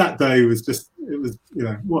mean, that day was you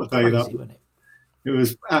know, what a day that was. It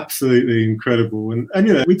was absolutely incredible. And,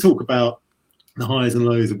 you know, we talk about the highs and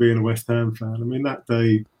lows of being a West Ham fan. I mean, that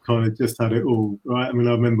day kind of just had it all, right? I mean,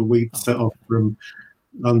 I remember we set off from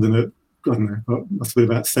London at, I don't know, must have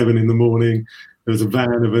been about 7 a.m. There was a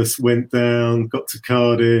van of us, went down, got to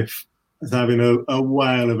Cardiff, was having a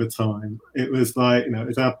whale of a time. It was like, you know, it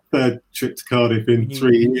was our 3rd trip to Cardiff in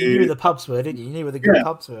 3 years. You knew where the pubs were, didn't you? You knew where the good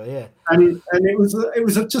pubs were, yeah. And it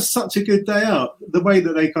was just such a good day out. The way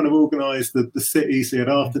that they kind of organised the city, so you had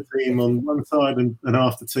half the team on one side and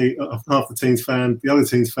half the team's fan, the other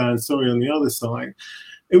team's fans, on the other side.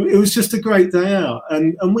 It was just a great day out,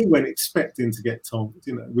 and we weren't expecting to get told.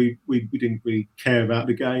 You know, we didn't really care about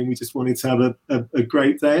the game. We just wanted to have a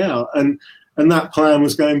great day out, and that plan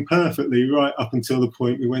was going perfectly right up until the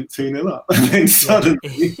point we went 2-0 up, and then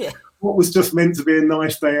suddenly what was just meant to be a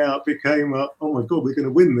nice day out became oh my God, we're going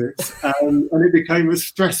to win this, and it became a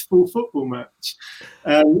stressful football match.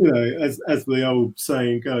 And you know, as the old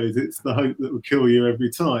saying goes, it's the hope that will kill you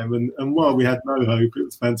every time. And while we had no hope, it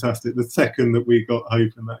was fantastic. The second that we got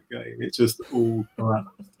hope in that game, it just all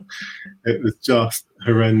collapsed. It was just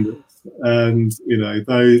horrendous. And you know,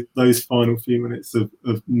 those final few minutes of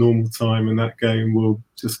normal time in that game will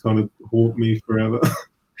just kind of haunt me forever.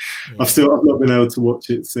 Yeah. I've not been able to watch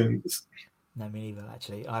it since. No, me neither,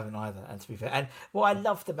 actually. I haven't either, and to be fair. And what I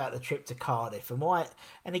loved about the trip to Cardiff,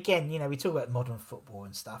 and again, you know, we talk about modern football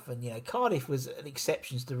and stuff, and, you know, Cardiff was an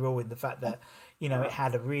exception to the rule in the fact that, you know, it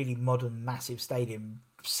had a really modern, massive stadium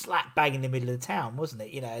slap bang in the middle of the town, wasn't it?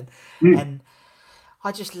 You know, and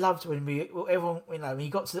I just loved when everyone, you know, when you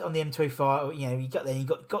got on the M25, you know, you got there, and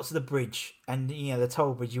you got to the bridge, and, you know, the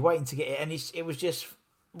toll bridge, you're waiting to get it, and it was just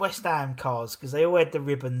West Ham cars, because they all had the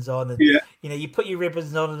ribbons on, and you know, you put your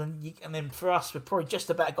ribbons on, and then for us, we're probably just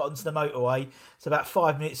about got onto the motorway. It's about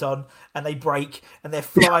 5 minutes on, and they brake, and they're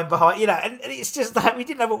flying behind, you know, and it's just like we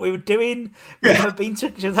didn't know what we were doing. We've never been to.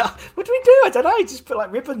 What do we do? I don't know. Just put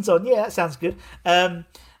like ribbons on. Yeah, that sounds good. And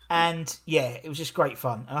And yeah, it was just great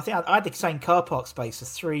fun. And I think I had the same car park space for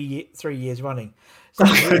 3 years running. So it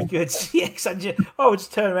was really good. Yeah, I would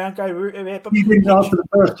just turn around, go route a bit. But you didn't after the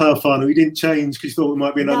first playoff final. You didn't change because you thought it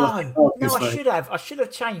might be another. No, I should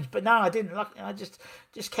have changed, but no, I didn't. I just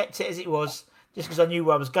kept it as it was, just because I knew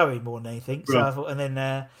where I was going more than anything. So I thought, and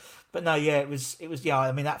then, but no, yeah, it was. Yeah,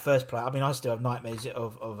 I mean that first play. I mean, I still have nightmares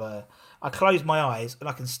of. I close my eyes and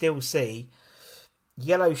I can still see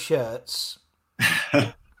yellow shirts.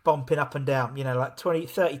 Bumping up and down, like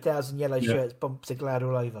 30,000 yellow shirts, bumps of glad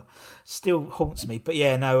all over. Still haunts me, but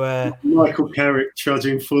yeah, no. Michael Carrick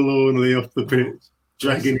trudging forlornly off the pitch,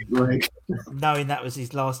 dragging his leg. Knowing that was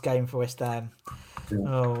his last game for West Ham. Yeah.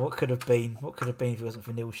 Oh, what could have been? What could have been if it wasn't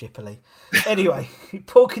for Neil Shipley? Anyway,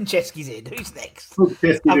 Paul Konchesky's in. Who's next?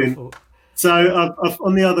 So I've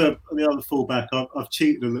on the other fullback, I've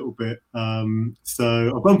cheated a little bit.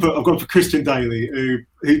 So I've gone for Christian Daly,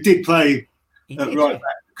 who did play right back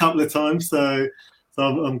a couple of times. So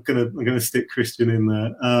I'm gonna stick Christian in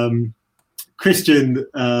there. Christian,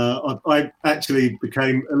 I actually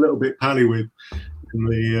became a little bit pally with in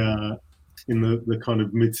the kind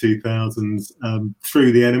of mid 2000s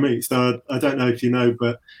through the enemy. So I don't know if you know,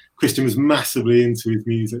 but Christian was massively into his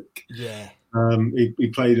music. Yeah. He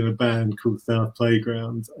played in a band called South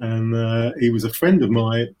Playground, and he was a friend of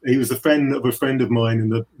mine. He was a friend of mine in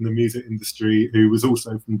the music industry who was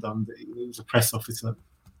also from Dundee. He was a press officer.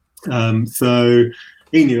 So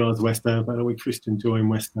he knew I was West Ham, but when Christian joined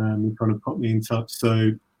West Ham, he kind of put me in touch.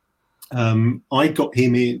 So I got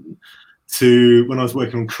him in to when I was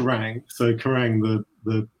working on Kerrang. So Kerrang,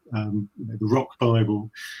 the rock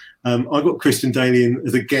Bible. I got Christian Daly in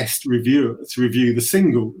as a guest reviewer to review the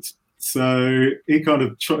singles. So he kind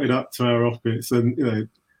of trotted up to our office, and the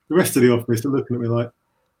rest of the office are looking at me like,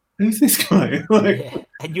 "Who's this guy?"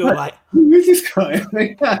 And you're like, "Who's this guy?"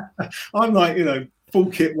 I'm like, full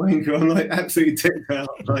kit wanker. I'm like absolutely ticked out.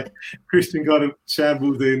 Like Christian kind of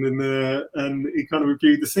shambled in, and he kind of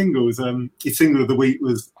reviewed the singles. His single of the week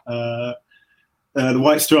was the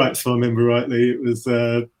White Stripes, if I remember rightly. It was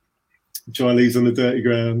 "Dry Leaves on the Dirty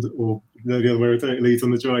Ground," or the other way, "Dirty Leaves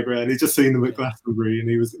on the Dry Ground." He'd just seen them at Glastonbury, and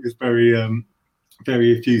he was very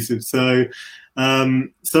very effusive. So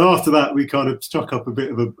after that, we kind of struck up a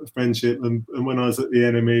bit of a friendship. And when I was at the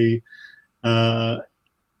NME,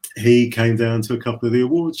 he came down to a couple of the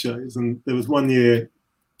award shows. And there was one year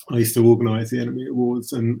I used to organise the NME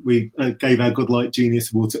Awards, and we gave our Godlike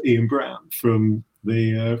Genius Award to Ian Brown from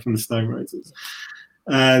the Stone Roses.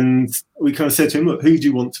 And we kind of said to him, "Look, who do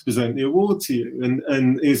you want to present the award to you?"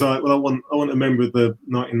 And he's like, "Well, I want a member of the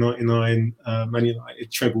 1999 Man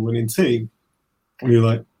United treble-winning team." And you're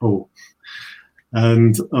like, "Oh."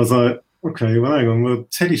 And I was like, "Okay, well, hang on. Well,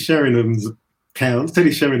 Teddy Sheringham's counts.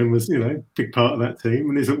 Teddy Sheringham was, big part of that team,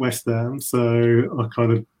 and he's at West Ham." So I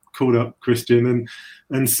kind of called up Christian,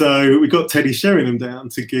 and so we got Teddy Sheringham down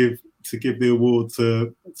to give the award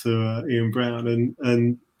to Ian Brown,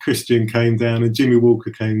 and Christian came down and Jimmy Walker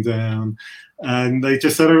came down, and they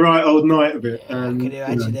just had a right old night of it. And can you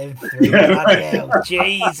imagine them three? Hell,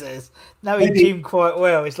 Jesus, knowing Jim quite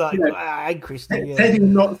well, it's like, and Christian. Yeah. Teddy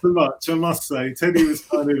not so much, I must say. Teddy was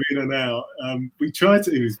kind of in and out. We tried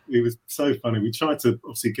to. He was so funny. We tried to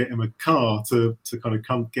obviously get him a car to kind of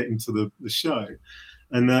come get him to the show.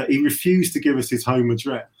 And he refused to give us his home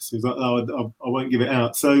address. He was like, "Oh, I won't give it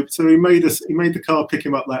out." So he made the car pick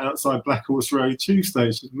him up like outside Black Horse Road tube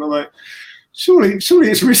station. And I'm like, surely it's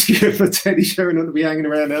riskier for Teddy Sheringham to be hanging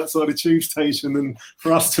around outside a tube station than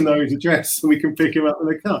for us to know his address so we can pick him up in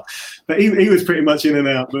the car. But he was pretty much in and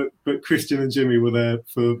out. But Christian and Jimmy were there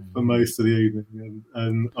for most of the evening.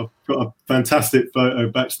 And I've got a fantastic photo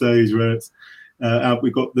backstage where it's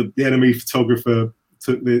we've got the enemy photographer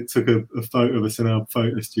took a photo of us in our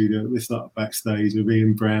photo studio. This like backstage with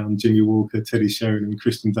Ian Brown, Jimmy Walker, Teddy Sheringham,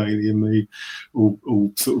 Christian Daly, and me, all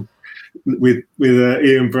sort of with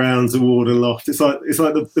Ian Brown's award aloft. It's like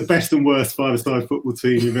the best and worst five-a-side football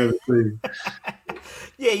team you've ever seen.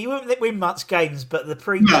 Yeah, you wouldn't win much games, but the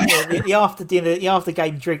after dinner, the after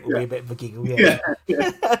game drink will be a bit of a giggle. Yeah.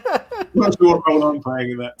 Not sure what role I'm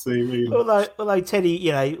playing in that team either. Although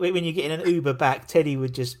Teddy, when you get in an Uber back, Teddy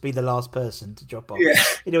would just be the last person to drop off. Yeah.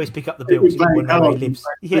 He'd always pick up the bills. He wouldn't know where he lives.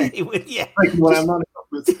 Yeah, it would. Yeah.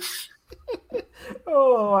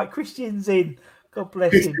 Oh, right, Christian's in. God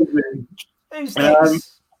bless him. Who's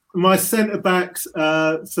next? My centre backs.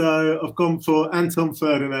 So I've gone for Anton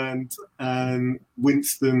Ferdinand and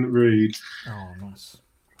Winston Reid. Oh, nice.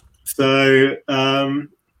 So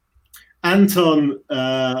Anton,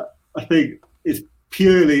 I think it's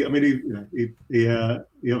purely. I mean, he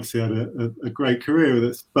obviously had a great career with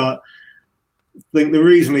us, but I think the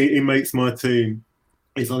reason he makes my team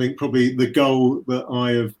is I think probably the goal that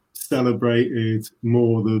I have celebrated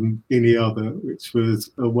more than any other, which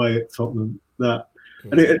was away at Tottenham. That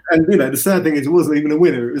and the sad thing is it wasn't even a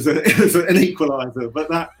winner; it was an equaliser. But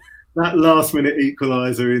that last minute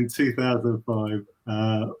equaliser in 2005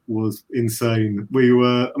 was insane.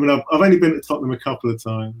 I've only been to Tottenham a couple of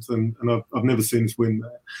times, and I've never seen us win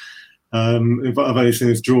there. In fact, I've only seen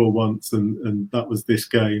us draw once, and that was this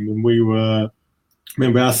game. And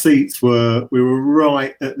remember our seats we were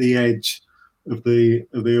right at the edge of the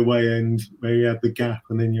away end, where you had the gap,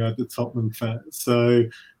 and then you had the Tottenham fans. So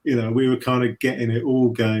we were kind of getting it all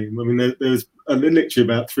game. I mean, there was literally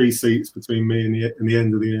about 3 seats between me and the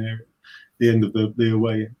end of the area, the end of the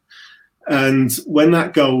away end. And when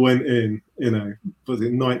that goal went in, was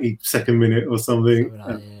it 92nd minute or something?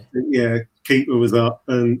 Keeper was up,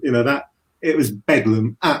 and that it was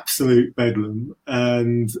bedlam, absolute bedlam.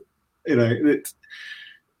 And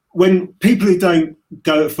when people who don't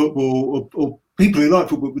go to football or people who like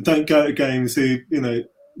football but don't go to games, who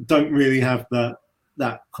don't really have that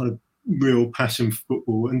kind of real passion for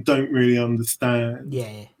football and don't really understand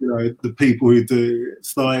the people who do,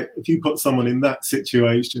 it's like if you put someone in that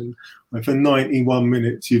situation where for 91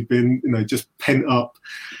 minutes you've been just pent up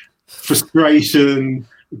frustration,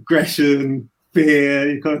 aggression, fear,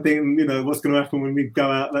 you kind of think what's going to happen when we go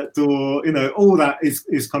out that door, all that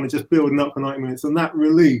is kind of just building up for 90 minutes, and that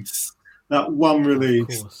release, that one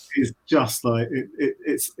release is just like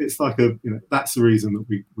it's like that's the reason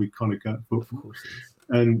that we kind of go to football.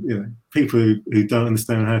 And people who don't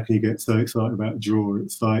understand how can you get so excited about a draw,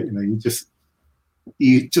 it's like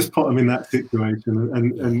you just put them in that situation,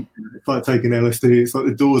 and it's like taking LSD. It's like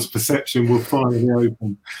the doors of perception will finally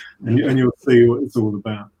open, and you'll see what it's all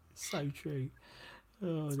about. So true.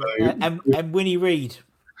 And Winnie Reid.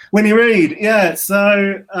 Yeah.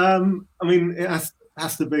 So I mean, it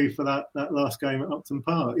has to be for that last game at Upton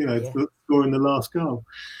Park. Scoring the last goal.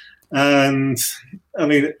 And I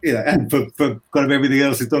mean, and for kind of everything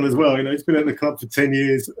else he's done as well. He's been at the club for 10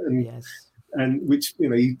 years, and which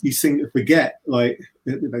you seem to forget, like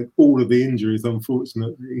all of the injuries,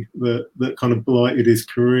 unfortunately, that kind of blighted his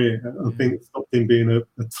career. I think it stopped him being a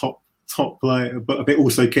top player, but I think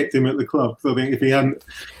also kept him at the club. So I think if he had,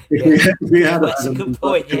 that's a good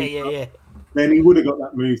point. Then he would have got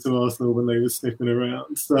that move to Arsenal when they were sniffing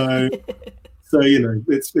around. So. So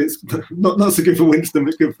it's not so good for Winston,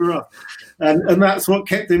 but good for us, and that's what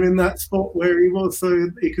kept him in that spot where he was, so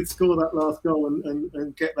he could score that last goal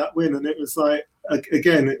and get that win. And it was like,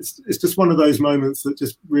 again, it's just one of those moments that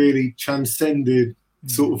just really transcended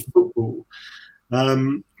sort of football. I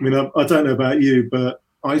mean, I don't know about you, but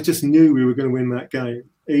I just knew we were going to win that game.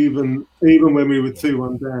 Even when we were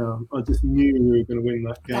 2-1 down, I just knew we were going to win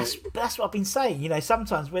that game. That's what I've been saying.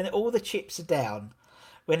 Sometimes when all the chips are down,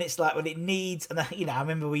 when it's like when it needs, and I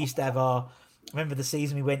remember we used to have remember the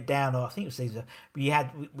season we went down, or I think it was season we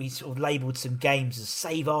sort of labelled some games as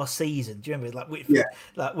save our season. Do you remember?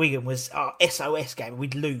 Like Wigan was our SOS game,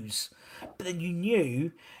 we'd lose, but then you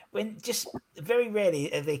knew when just very rarely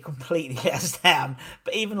they completely let us down.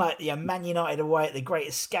 But even like Man United away at the Great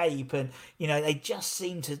Escape, and they just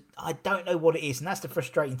seem to, I don't know what it is, and that's the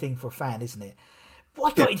frustrating thing for a fan, isn't it?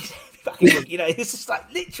 Why can't he just fucking week? It's just like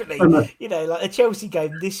literally, like the Chelsea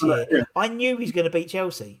game this year. I knew he was going to beat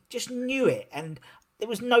Chelsea, just knew it, and there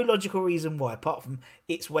was no logical reason why, apart from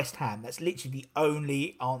it's West Ham. That's literally the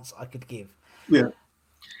only answer I could give. Yeah,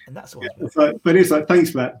 and that's why. But it's like,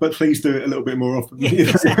 thanks for that, but please do it a little bit more often. Yeah,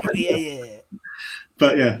 exactly.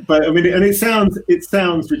 Yeah. But I mean, and it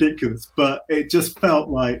sounds ridiculous, but it just felt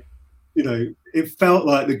like, it felt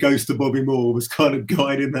like the ghost of Bobby Moore was kind of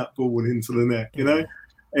guiding that ball into the net.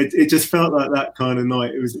 It just felt like that kind of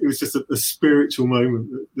night. It was just a spiritual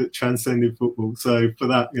moment that transcended football. So for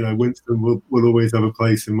that, Winston will always have a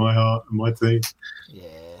place in my heart and my team. Yeah,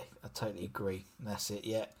 I totally agree. That's it.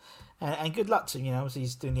 Yeah, and good luck to him. Obviously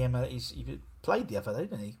he's doing the MLS. He played the other day,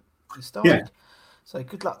 didn't he? He started. Yeah. So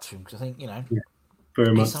good luck to him, because I think Yeah.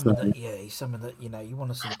 Very much so. He's someone that you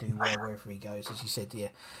want to see do well wherever he goes, as you said.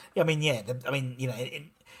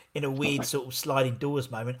 In a weird sort of sliding doors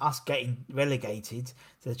moment, us getting relegated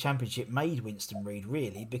to the Championship made Winston Reid,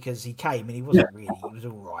 really, because he came and he wasn't really, he was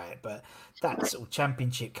all right, but that sort of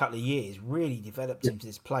Championship couple of years really developed him to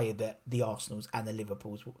this player that the Arsenals and the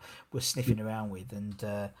Liverpools were sniffing around with, and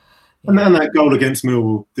that goal against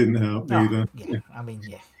Millwall didn't help either. Yeah, I mean,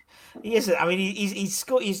 yeah. He isn't. I mean, he's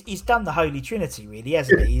scored. He's done the Holy Trinity, really,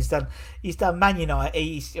 hasn't he? He's done Man United.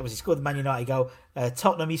 He's obviously scored the Man United goal.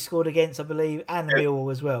 Tottenham he scored against, I believe, and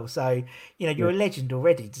Millwall as well. So you're a legend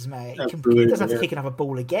already. Doesn't matter. He doesn't have to kick another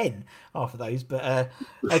ball again after those. But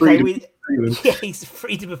okay, he's the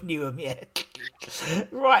freedom of Newham. Yeah.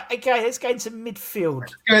 Right. Okay. Let's go into midfield.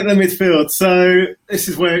 Let's go into midfield. So this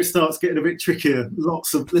is where it starts getting a bit trickier.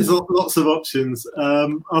 There's lots of options.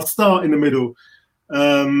 I'll start in the middle.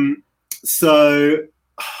 So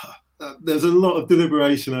there's a lot of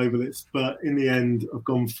deliberation over this, but in the end, I've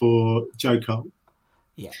gone for Joe Cole.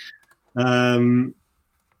 Yeah. I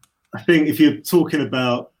think if you're talking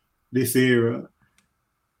about this era,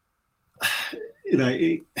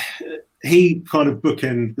 he kind of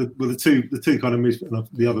bookend the two kind of midfield.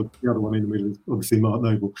 The other one in the middle is obviously Mark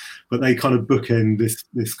Noble, but they kind of bookend this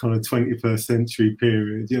kind of 21st century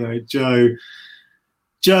period.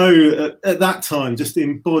 Joe at that time just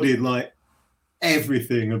embodied like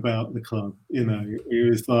everything about the club. He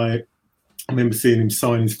was like, I remember seeing him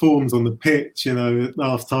sign his forms on the pitch, at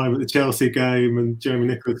last time at the Chelsea game, and Jeremy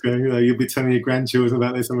Nicholas going, you'll be telling your grandchildren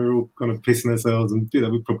about this, and we're all kind of pissing ourselves, and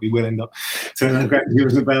we probably will end up telling our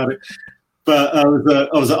grandchildren about it. But I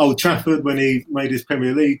was at Old Trafford when he made his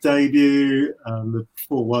Premier League debut, the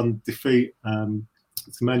 4-1 defeat to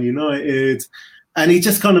Man United. And he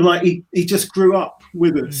just kind of like, he just grew up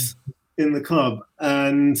with us in the club.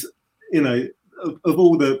 And, of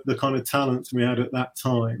all the kind of talents we had at that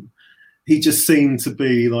time, he just seemed to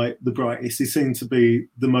be like the brightest. He seemed to be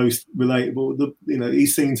the most relatable. He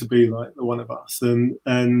seemed to be like the one of us.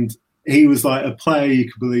 And he was like a player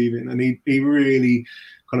you could believe in. And he really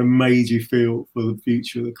kind of made you feel for the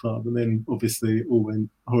future of the club. And then obviously it all went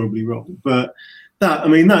horribly wrong. But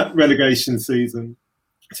that relegation season,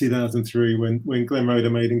 2003, when Glenn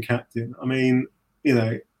Roeder made him captain. I mean,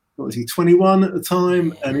 what was he, 21 at the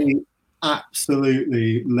time, and he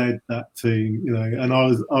absolutely led that team. And I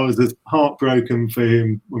was as heartbroken for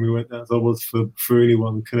him when we went down as I was for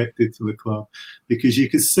anyone connected to the club, because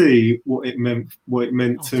you could see what it meant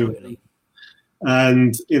to him.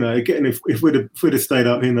 And again, if we'd have stayed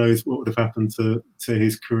up, who knows what would have happened to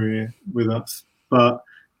his career with us. But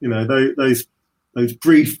those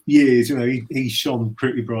brief years, he shone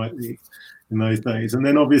pretty brightly in those days. And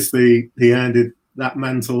then obviously he handed that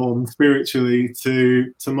mantle on spiritually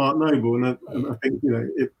to Mark Noble. And I think,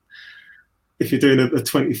 if you're doing a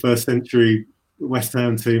 21st century West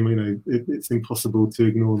Ham team, it's impossible to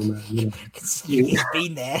ignore the man. He's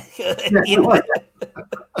been there.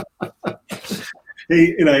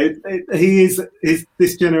 He is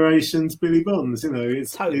this generation's Billy Bonds.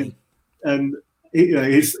 Totally.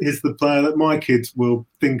 He's the player that my kids will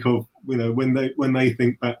think of, when they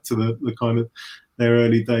think back to the kind of their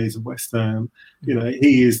early days of West Ham.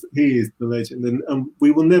 He is the legend, and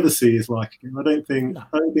we will never see his like again. I don't think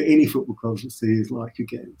any football clubs will see his like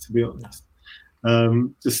again, to be honest.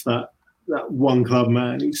 Just that one club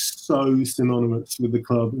man. He's so synonymous with the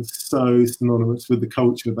club and so synonymous with the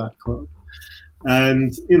culture of that club.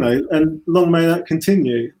 And and long may that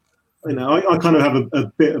continue. I kind of have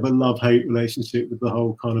a bit of a love-hate relationship with the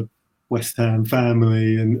whole kind of West Ham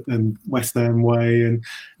family and West Ham way, and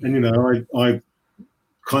I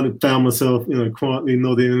kind of found myself quietly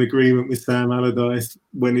nodding in agreement with Sam Allardyce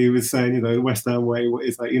when he was saying the West Ham way, what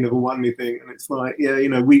is that, you never won anything. And it's like,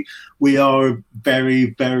 we are a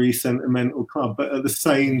very, very sentimental club, but at the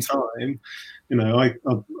same time, I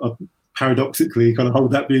paradoxically kind of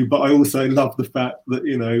hold that view, but I also love the fact that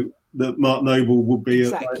that Mark Noble will be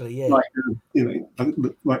like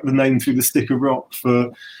the name through the stick of rock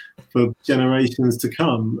for generations to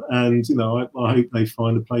come. And I hope they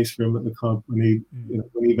find a place for him at the club when he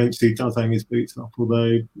eventually does hang his boots up.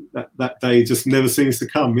 Although that day just never seems to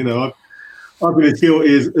come. I've been as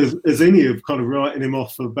guilty as any of kind of writing him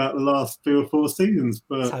off for about the last 3 or 4 seasons,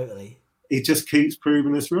 but totally, he just keeps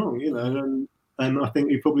proving us wrong. And I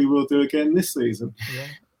think he probably will do again this season. Yeah,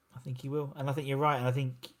 I think he will, and I think you're right. And I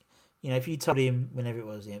think if you told him whenever it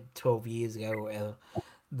was, 12 years ago or whatever,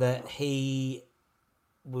 that he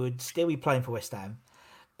would still be playing for West Ham,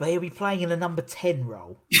 but he'll be playing in a number 10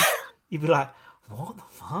 role, you'd be like, what the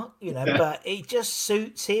fuck? But it just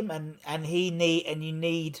suits him, and you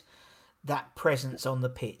need that presence on the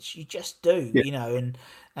pitch. You just do,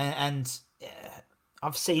 and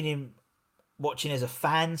I've seen him watching as a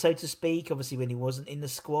fan, so to speak, obviously when he wasn't in the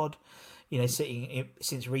squad. Sitting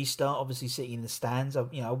since restart, obviously sitting in the stands.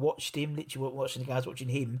 I watched him, literally watching the guys, watching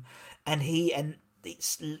him, and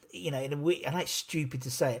it's in a way, and it's stupid to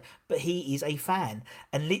say it, but he is a fan,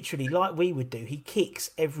 and literally like we would do, he kicks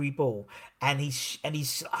every ball, and he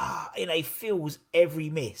feels every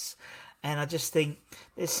miss, And I just think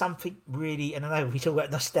there's something really, and I know we talk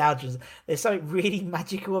about nostalgia, there's something really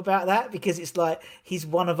magical about that, because it's like he's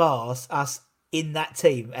one of us in that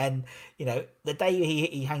team. And, you know, the day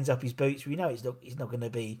he hangs up his boots, we know he's not going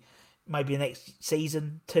to be maybe the next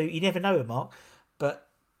season, 2. You never know, Mark, but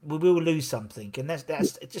we will lose something. And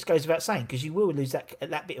that's it just goes without saying, because you will lose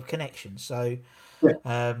that bit of connection. So,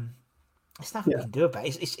 there's nothing we can do about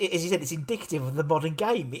it. It's, as you said, it's indicative of the modern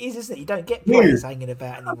game. It is, isn't it? You don't get players hanging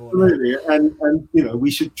about anymore. Absolutely, and you know, we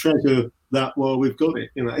should treasure that while we've got it.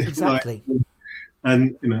 You know, exactly.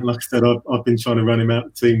 And you know, like I said, I've been trying to run him out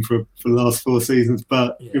of the team for the last 4 seasons.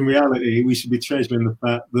 But in reality, we should be treasuring the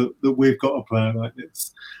fact that we've got a player like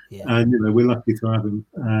this, and you know, we're lucky to have him.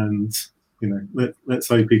 And you know, let's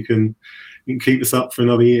hope he can keep us up for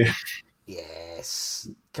another year. Yes,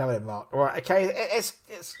 come in, Mark. All right, okay. It's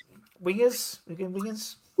wingers. We're going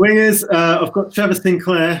wingers. Wingers. I've got Trevor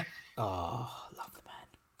Sinclair. Oh, love the man.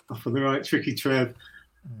 Off on the right, tricky Trev.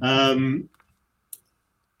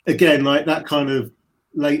 Again, like that kind of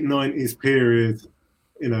late 90s period,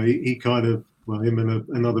 you know, he kind of, well, him and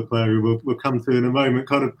another player who we'll come to in a moment,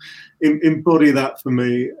 kind of embody that for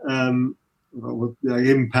me. Him,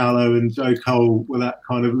 Paolo, and Joe Cole were that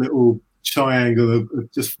kind of little triangle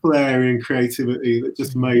of just flair and creativity that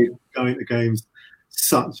just made going to games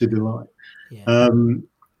such a delight. And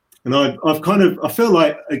I feel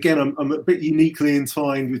like, again, I'm a bit uniquely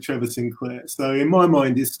entwined with Trevor Sinclair. So in my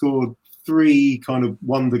mind, he's scored 3 kind of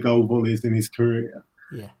wonder goal volleys in his career.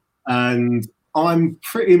 And I'm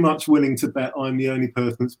pretty much willing to bet I'm the only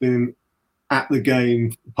person that's been at the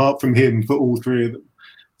game, apart from him, for all 3 of them.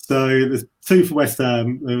 So there's 2 for West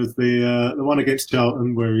Ham. There was the one against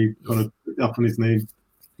Charlton where he kind of up on his knee,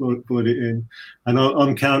 put it in. And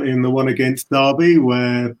I'm counting the one against Derby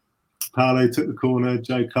where Paolo took the corner,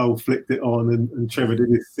 Joe Cole flicked it on, and Trevor did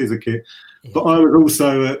his scissor kick. But I was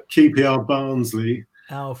also at QPR Barnsley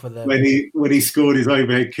when he scored his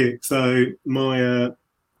overhead kick. So my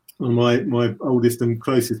oldest and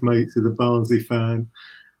closest mates is a Barnsley fan.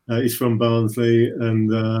 He's from Barnsley,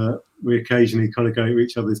 and we occasionally kind of go to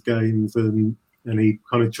each other's games, and he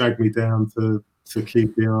kind of dragged me down to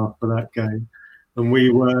QPR for that game. And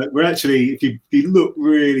we're actually, if you look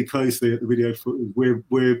really closely at the video footage,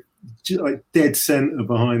 we're like dead centre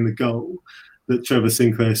behind the goal that Trevor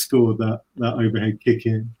Sinclair scored that overhead kick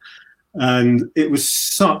in. And it was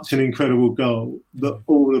such an incredible goal that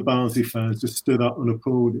all the Barnsley fans just stood up and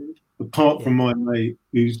applauded, apart from my mate,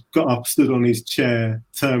 who's got up, stood on his chair,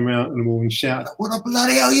 turned around and all and shouted, "What the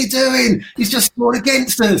bloody hell are you doing? He's just scored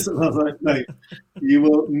against us!" And I was like, "Mate, you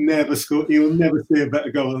will never score. You will never see a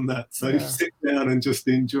better goal than that. So sit down and just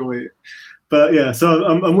enjoy it." But yeah, so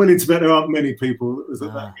I'm willing to bet there aren't many people that was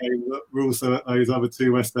at that game that were also at those other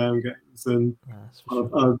 2 West Ham games. And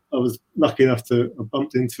I was lucky enough to I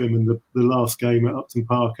bumped into him in the last game at Upton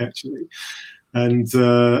Park actually, and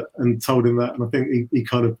told him that, and I think he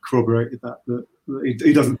kind of corroborated that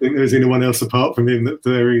he doesn't think there's anyone else apart from him that's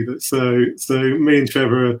there either. So me and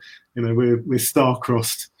Trevor, you know, we're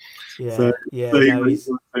star-crossed.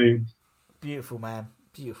 Beautiful man.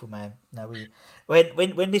 No,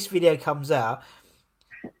 when this video comes out,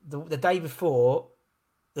 the day before,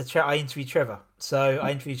 I interviewed Trevor. So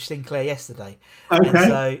I interviewed Sinclair yesterday.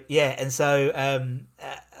 Okay. And so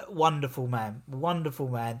wonderful man.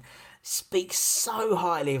 Speaks so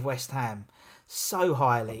highly of West Ham, so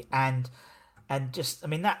highly, and just, I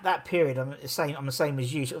mean, that period, I'm the same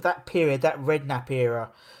as you. Sort of that period, that Redknapp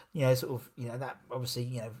era, you know, sort of, you know, that obviously,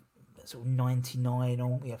 you know, sort of 99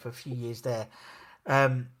 or, you know, for a few years there,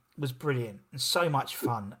 was brilliant and so much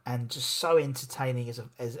fun and just so entertaining as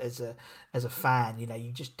a fan. You know,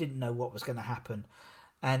 you just didn't know what was going to happen.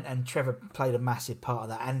 And Trevor played a massive part of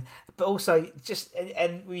that, but also just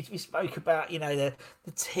and we spoke about, you know, the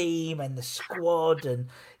team and the squad, and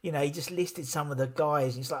you know, he just listed some of the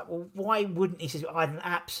guys. And he's like, well, why wouldn't he? Says, I had an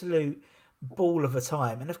absolute ball of a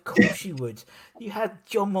time, and of course you would. You had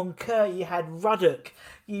John Moncur, you had Ruddock,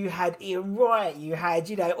 you had Ian Wright, you had,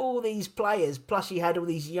 you know, all these players. Plus you had all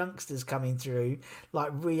these youngsters coming through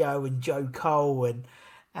like Rio and Joe Cole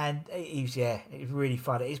and it was really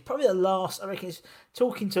fun. It's probably the last, I reckon, it's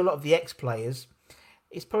talking to a lot of the ex-players,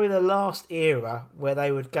 it's probably the last era where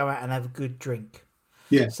they would go out and have a good drink.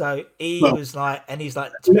 Yeah. So was like, and he's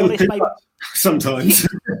like, to be honest, maybe sometimes.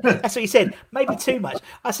 That's what he said. Maybe too much.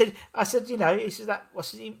 I said, you know,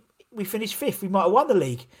 we finished 5th. We might have won the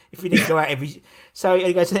league if we didn't go out every. So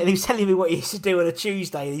he goes, and he was telling me what he used to do on a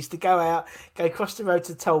Tuesday. He used to go out, go across the road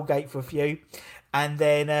to the toll gate for a few, and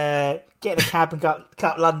then get in a cab and go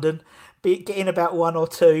up London, get in about 1 or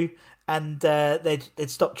 2, and they'd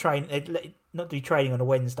stop training. not do training on a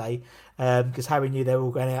Wednesday because Harry knew they were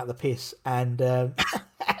all going out the piss, and I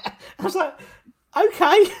was like,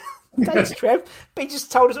 okay, thanks, Trev. But he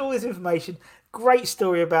just told us all this information. Great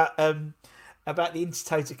story about the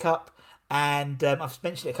Intertoto Cup, and I've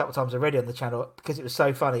mentioned it a couple of times already on the channel because it was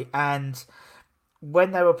so funny. And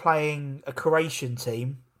when they were playing a Croatian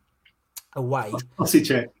team away, Aussie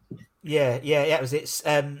check. Yeah, that was it.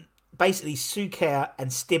 Basically, Suker and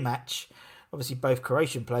Stimac, obviously both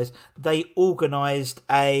Croatian players, they organised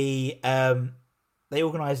what's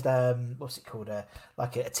it called?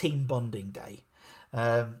 Like a team bonding day,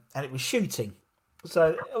 and it was shooting.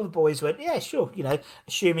 So all the boys went, yeah, sure,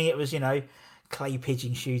 assuming it was, clay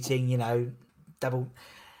pigeon shooting, double.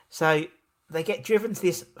 So they get driven to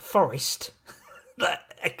this forest,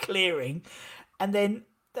 a clearing, and then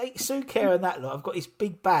Suker and that lot have got this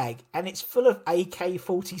big bag, and it's full of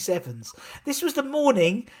AK-47s. This was the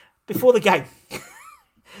morning before the game.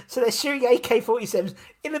 So they're shooting AK-47s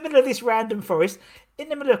in the middle of this random forest, in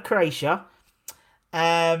the middle of Croatia.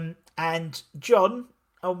 And John,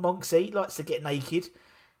 old Monksy, likes to get naked,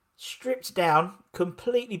 stripped down,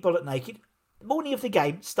 completely bollock naked. Morning of the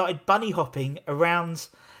game, started bunny hopping around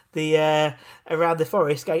the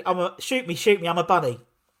forest, going, shoot me, I'm a bunny.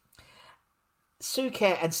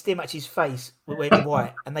 Suker and Stimac's face went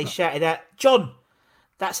white, and they shouted out, John,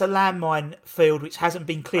 that's a landmine field which hasn't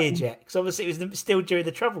been cleared yet. Because obviously it was still during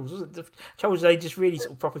the Troubles, wasn't it? The Troubles, they just really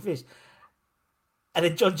sort of proper finished. And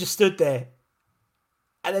then John just stood there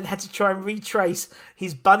and then had to try and retrace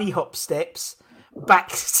his bunny hop steps back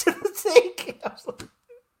to the thing. I was like,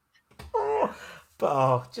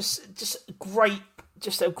 just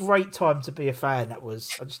a great time to be a fan. That was,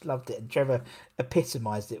 I just loved it. And Trevor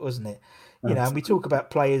epitomised it, wasn't it? And we talk about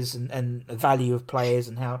players and the value of players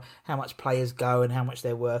and how much players go and how much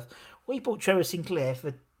they're worth. We bought Trevor Sinclair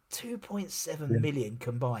for 2.7 million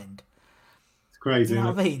combined. It's crazy. You know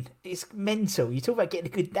what I mean? It's mental. You talk about getting a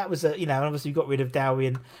good. That was and obviously we got rid of Dowie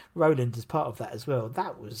and Roland as part of that as well.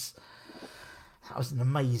 That was an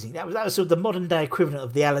amazing. That was sort of the modern day equivalent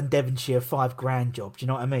of the Alan Devonshire $5,000 job. Do you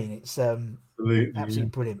know what I mean? It's absolutely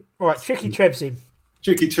brilliant. All right, Tricky Trevsy.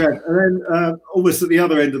 Tricky Trev. And then almost at the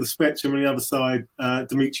other end of the spectrum, on the other side,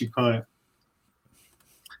 Dimitri Payet.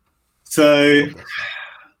 So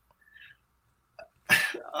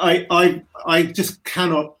I just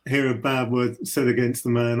cannot hear a bad word said against the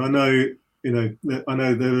man. I know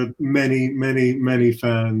there are many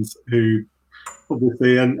fans who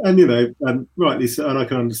obviously and rightly so, and I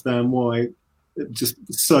can understand why, just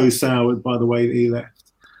so soured by the way that he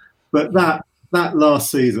left. But that last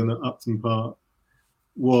season at Upton Park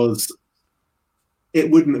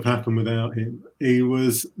it wouldn't have happened without him. He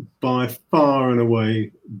was by far and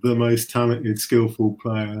away the most talented, skillful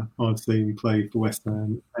player I've seen play for West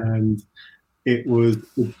Ham, and it was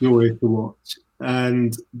a joy to watch.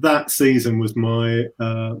 And that season was my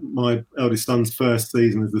eldest son's first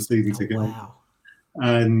season as the season ticket. Wow.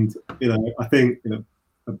 And I think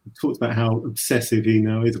I've talked about how obsessive he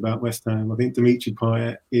now is about West Ham. I think Dimitri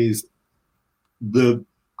Payet is the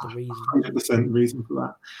 100% reason for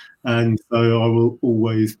that, and so I will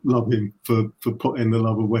always love him for putting the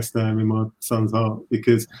love of West Ham in my son's heart,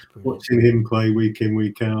 because watching him play week in,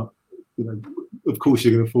 week out, of course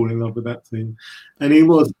you're going to fall in love with that team. And he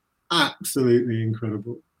was absolutely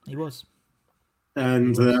incredible. He was.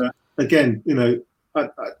 And again, I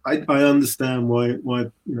understand why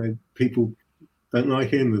people don't like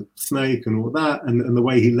him, the snake and all that, and the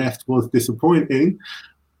way he left was disappointing,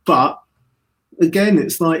 but again,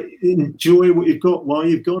 it's like, enjoy what you've got while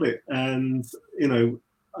you've got it. And,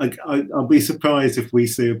 I'll be surprised if we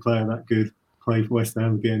see a player that good play for West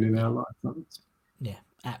Ham again in our lifetimes. Yeah,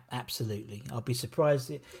 absolutely. I'll be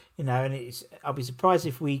surprised, I'll be surprised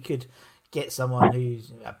if we could get someone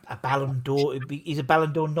who's a Ballon d'Or. He's a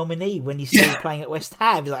Ballon d'Or nominee when he's still playing at West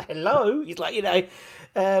Ham. He's like, hello. He's like,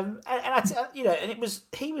 and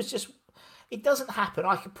he was just, it doesn't happen.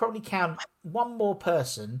 I could probably count one more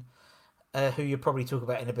person who you'll probably talk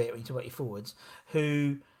about in a bit when you talk about your forwards,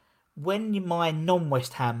 who, when my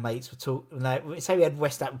non-West Ham mates were talking, say we had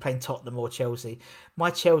West Ham playing Tottenham or Chelsea, my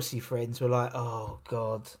Chelsea friends were like, oh,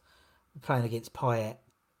 God, we're playing against Payet,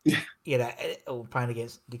 or playing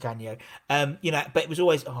against Di Canio, but it was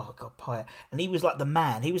always, oh, God, Payet. And he was like the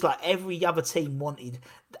man. He was like every other team wanted,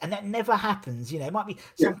 and that never happens. It might be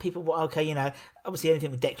some people, obviously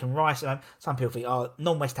anything with Declan Rice, some people think, oh,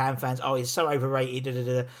 non-West Ham fans, oh, he's so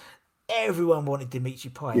overrated, Everyone wanted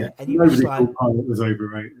Dimitri Payet, and nobody thought Payet was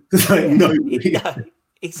overrated. Nobody. No,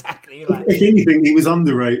 exactly. If anything, he was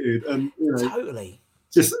underrated, and totally.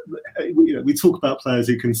 just, we talk about players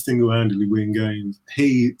who can single-handedly win games.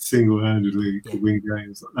 He single-handedly could win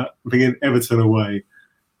games. I think in Everton away,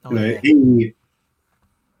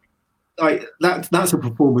 that's a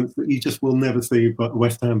performance that you just will never see. But a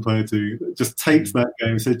West Ham player just takes that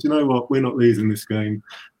game and says, "You know what? We're not losing this game.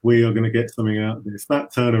 We are going to get something out of this."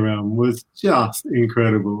 That turnaround was just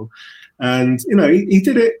incredible, and he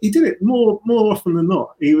did it. He did it more often than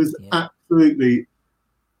not. He was absolutely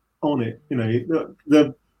on it.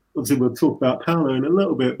 Obviously we'll talk about Paolo in a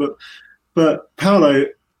little bit, but Paolo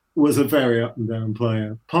was a very up and down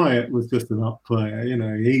player. Payet was just an up player.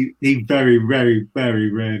 He very, very,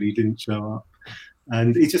 very rarely didn't show up,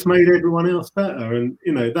 and he just made everyone else better. And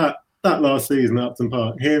that last season at Upton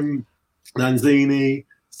Park, him, Lanzini,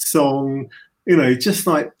 Song, just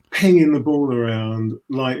like pinging the ball around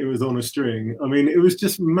like it was on a string. I mean, it was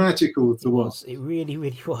just magical to watch. It really,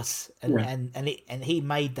 really was, and he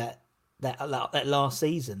made that last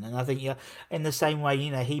season, and I think in the same way,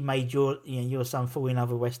 he made your son fall in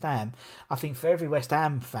love with West Ham. I think for every West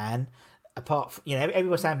Ham fan, apart from, every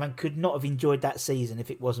West Ham fan could not have enjoyed that season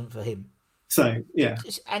if it wasn't for him. So yeah,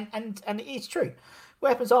 and it's true. What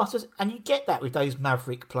happens after, and you get that with those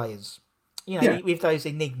maverick players. With those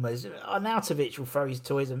enigmas, Arnautovic will throw his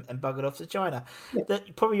toys and bugger off to China.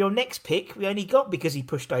 That probably your next pick we only got because he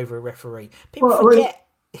pushed over a referee. People forget.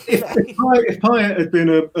 If Payet had been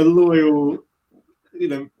a loyal,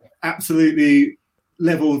 absolutely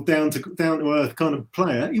level down to earth kind of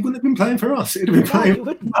player, he wouldn't have been playing for us. He'd have been playing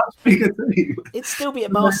for a much bigger team. It'd still be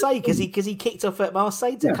at Marseille because he kicked off at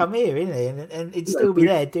Marseille to come here, isn't he? And it'd still be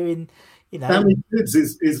there doing. Danny Goods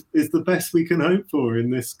is the best we can hope for in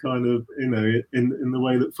this kind of in the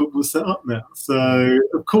way that football's set up now. So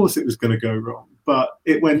of course it was going to go wrong, but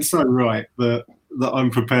it went so right that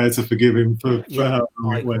I'm prepared to forgive him for how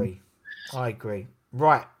long it went. I agree.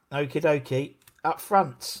 Right, okie dokie. Up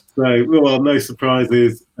front. So, no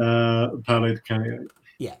surprises. Paolo Di Canio.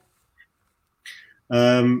 Yeah.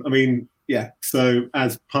 So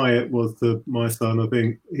as Payet was to my son, I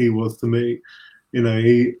think he was to me.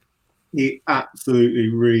 He absolutely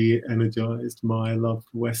re-energized my love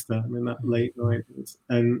for West Ham in that late 90s,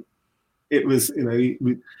 and it was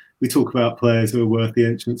we talk about players who are worth the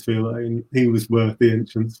entrance fee alone. He was worth the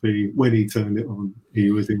entrance fee when he turned it on.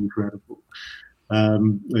 He was incredible.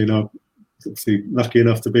 Obviously lucky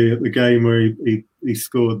enough to be at the game where he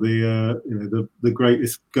scored the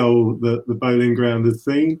greatest goal that the Bowling Ground has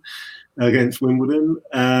seen against Wimbledon,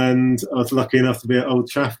 and I was lucky enough to be at Old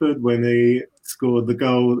Trafford when he scored the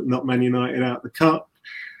goal that knocked Man United out of the cup.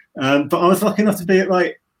 But I was lucky enough to be at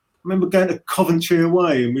I remember going to Coventry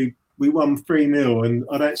away, and we won 3-0, and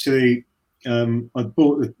I'd actually I'd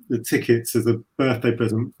bought the tickets as a birthday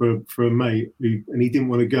present for a mate, and he didn't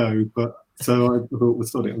want to go, but so I thought, well,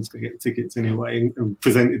 sorry, I'm just going to get the tickets anyway, and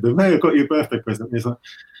presented them. Hey, I've got you a birthday present. And he's like,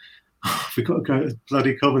 we've got to go to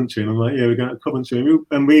bloody Coventry, and I'm like, yeah, we're going to Coventry,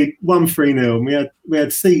 and we won 3-0, and we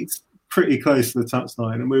had seats pretty close to the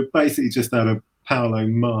touchline, and we basically just had a Paolo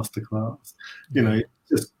masterclass.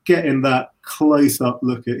 Just getting that close-up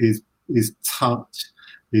look at his touch,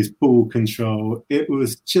 his ball control. It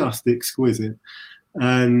was just exquisite,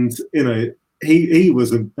 and he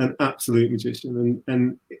was an absolute magician.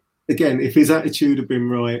 And again, if his attitude had been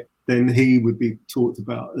right, then he would be talked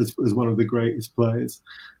about as one of the greatest players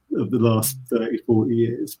of the last 30, 40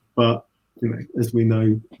 years. But as we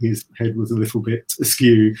know, his head was a little bit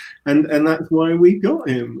askew, and that's why we got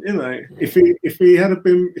him. If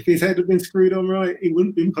his head had been screwed on right, he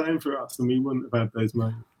wouldn't have been playing for us, and we wouldn't have had those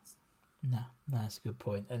moments. No, that's a good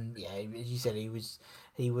point. And yeah, as you said, he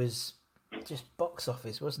was just box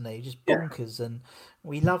office, wasn't he? Just bonkers, and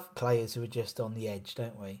we love players who are just on the edge,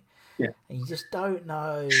 don't we? Yeah. And you just don't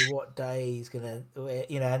know what day he's gonna,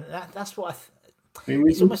 and that's what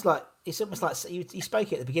it's almost like you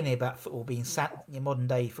spoke at the beginning about football being modern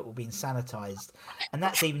day football being sanitized, and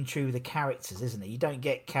that's even true with the characters, isn't it? You don't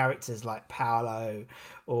get characters like Paolo,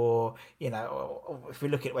 or or if we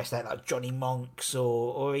look at West Ham, like Johnny Monks,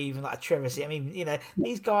 or even like Trevor. I mean,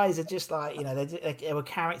 these guys are just like they were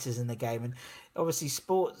characters in the game, and obviously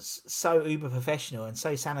sports so uber professional and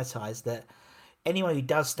so sanitized that anyone who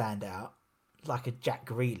does stand out, like a Jack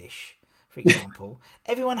Grealish, for example,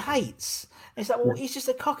 everyone hates. And it's like, well, he's just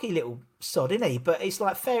a cocky little sod, isn't he? But it's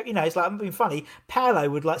like fair, it's like, I'm being funny. Paolo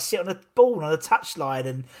would like sit on a ball on a touchline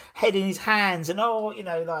and head in his hands and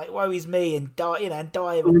like woe is me and die, and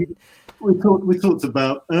die. We talked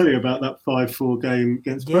about earlier about that 5-4 game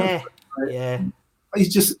against Brentford. Right? Yeah. You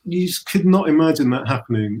just could not imagine that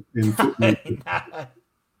happening in football. No.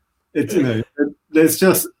 It's there's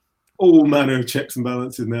just. all manner of checks and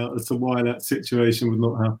balances now as to why that situation would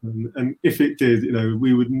not happen. And if it did,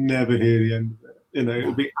 we would never hear the end of it. It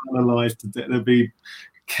would be analysed to death. There'd be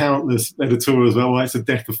countless editorials about why it's the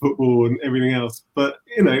death of football and everything else. But,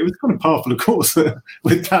 it was kind of par for the course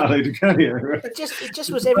with Paolo Di Canio. Right? It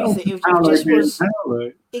just was everything. It just was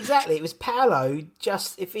Paolo. Exactly. It was Paolo.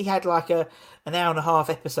 Just if he had like an hour and a half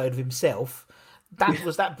episode of himself,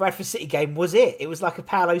 that Bradford City game was it. It was like a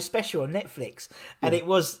Paolo special on Netflix, and it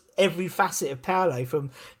was every facet of Paolo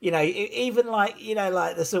from even like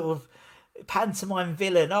like the sort of pantomime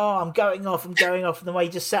villain. Oh, I'm going off, and the way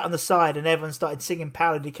he just sat on the side and everyone started singing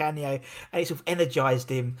Paolo Di Canio, and it sort of energized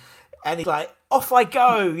him, and he's like, off I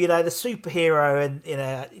go, the superhero, and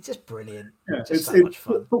it's just brilliant. Yeah, it's so much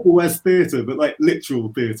fun. Football as theatre, but like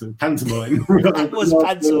literal theatre, pantomime. That was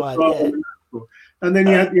pantomime, yeah. And then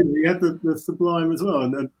you had the Sublime as well,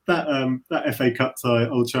 and that FA Cup tie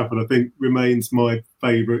at Old Trafford, I think, remains my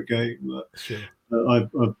favourite game that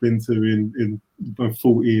I've been to in my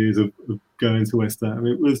 40 years of going to West Ham.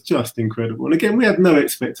 It was just incredible, and again, we had no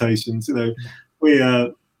expectations. We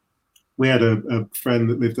had a friend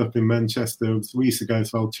that lived up in Manchester. So we used to go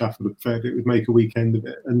to Old Trafford and Fed. It would make a weekend of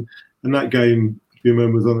it, and that game, if you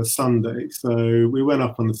remember, was on a Sunday. So we went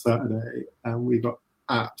up on the Saturday, and we got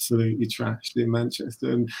absolutely trashed in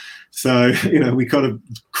Manchester, and so we kind of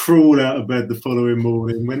crawled out of bed the following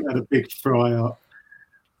morning, went had a big fry up,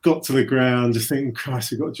 got to the ground just thinking,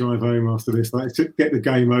 Christ, we've got to drive home after this, like to get the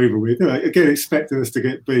game over with, again expecting us to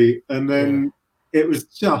get beat, and then it was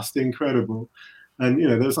just incredible. And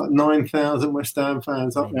there was like 9,000 West Ham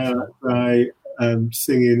fans up there that day,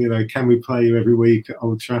 singing can we play you every week at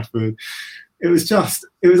Old Trafford. It was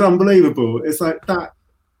unbelievable. It's like that,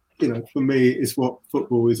 for me, is what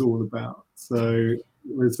football is all about. So it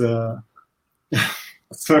was.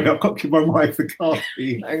 Sorry, I've got to give my wife the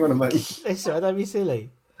coffee. Hang on a minute. Sorry, don't be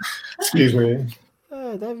silly. Excuse me.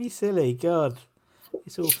 Oh, don't be silly. God,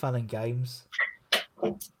 it's all fun and games.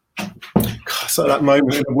 So that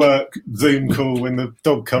moment in the work Zoom call when the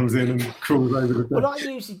dog comes in and crawls over the bed. Well,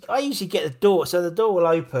 I usually get the door, so the door will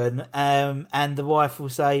open, and the wife will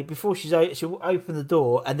say before she'll open the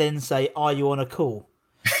door and then say, "Are you on a call?"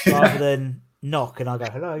 rather than knock, and I go,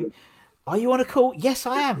 "Hello, are you on a call?" "Yes,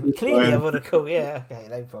 I am. Clearly, I'm on a call." Yeah, okay,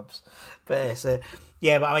 no problems. But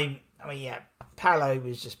but I mean, Paolo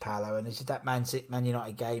was just Paolo, and it's just that Man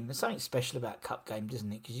United game. There's something special about cup games,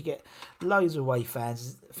 isn't it? Because you get loads of away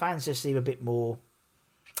fans. Fans just seem a bit more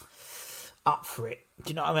up for it. Do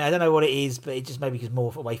you know what I mean? I don't know what it is, but it just maybe because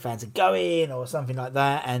more away fans are going or something like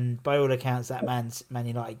that. And by all accounts, that Man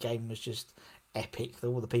United game was just epic.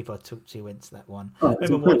 All the people I talked to went to that one. I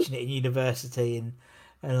remember watching it in university and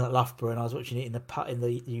at Loughborough, and I was watching it in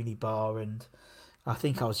the uni bar, and I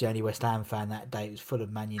think I was the only West Ham fan that day. It was full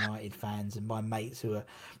of Man United fans, and my mates who were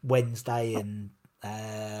Wednesday and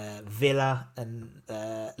Villa and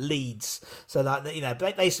Leeds. So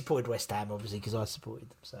they supported West Ham obviously because I supported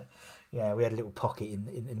them. So yeah, we had a little pocket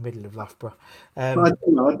in the middle of Loughborough.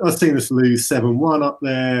 I've seen us lose 7-1 up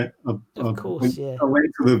there. Of course, yeah. I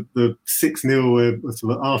went to the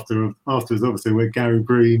 6-0 afterwards, obviously, where Gary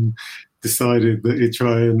Green decided that he'd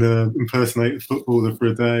try and impersonate a footballer for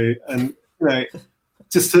a day, and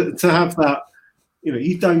just to have that,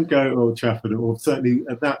 you don't go to Old Trafford, or certainly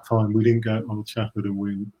at that time we didn't go to Old Trafford and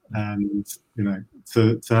win, and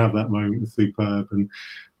to have that moment was superb. And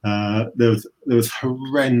there was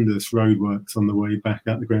horrendous roadworks on the way back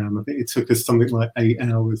at the ground. I think it took us something like 8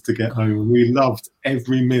 hours to get home, and we loved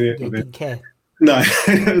every minute of it. Didn't care. No,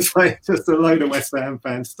 it was like just a load of West Ham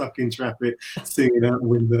fans stuck in traffic, singing out the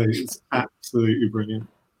window. It's absolutely brilliant.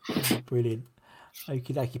 Brilliant.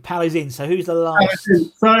 Okie dokie. Paolo's in. So who's the last?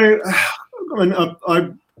 So I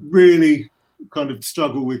really kind of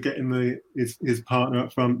struggled with getting his partner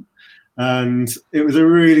up front, and it was a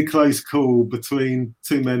really close call between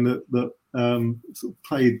two men that sort of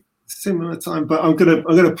played similar time. But I'm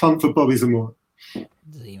gonna punt for Bobby Zamora.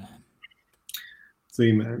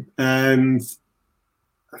 Z-Man, and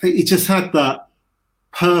I think he just had that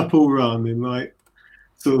purple run in like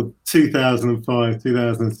sort of 2005,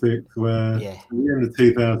 2006, where at the end of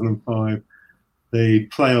 2005, the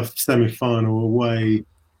playoff semi-final away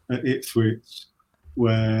at Ipswich,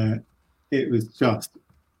 where it was just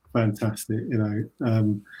fantastic,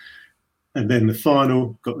 and then the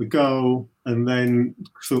final, got the goal, and then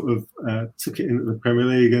sort of took it into the Premier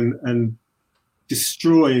League and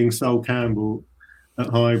destroying Sol Campbell at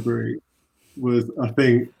Highbury was, I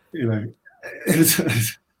think,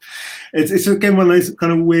 it's again one of those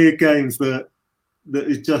kind of weird games that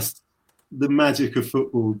is just the magic of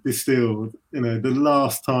football distilled. The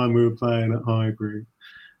last time we were playing at Highbury,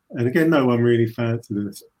 And again, no one really fancied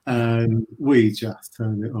us, and we just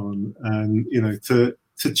turned it on. And to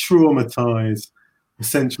traumatise a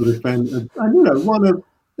central defender, and one of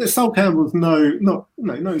Sol Campbell's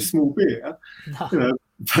no small beer, No.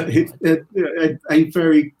 but a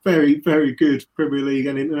very, very, very good Premier League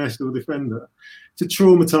and international defender. To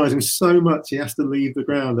traumatise him so much, he has to leave the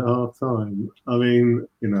ground at half time. I mean,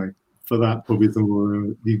 for that, probably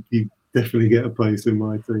Zamora, you definitely get a place in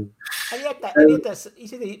my team. And he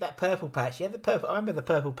said he had that purple patch. He had the purple. I remember the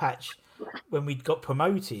purple patch when we got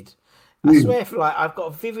promoted. I swear, I've got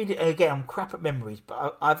a vivid. Again, I'm crap at memories,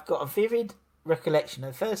 but I've got a vivid recollection.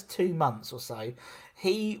 The first 2 months or so,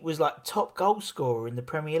 he was like top goal scorer in the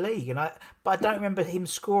Premier League, but I don't remember him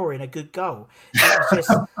scoring a good goal. It was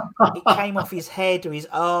just it came off his head or his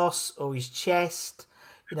arse or his chest.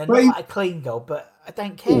 Not like a clean goal, but I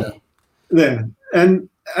don't care. Yeah, and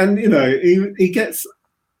he gets.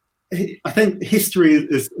 I think history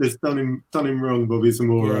has done him wrong, Bobby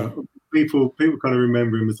Zamora. Yeah. People kind of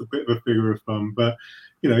remember him as a bit of a figure of fun, but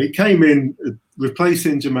he came in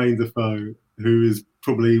replacing Jermaine Defoe, who is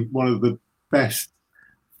probably one of the best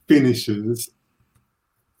finishers.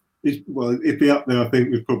 It'd be up there, I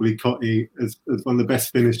think, with probably Cottee as one of the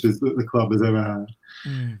best finishers that the club has ever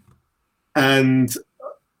had. And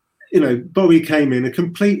Bobby came in a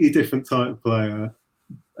completely different type of player,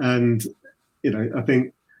 and I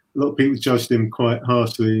think a lot of people judged him quite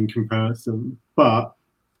harshly in comparison. But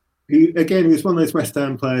he was one of those West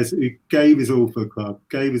Ham players who gave his all for the club,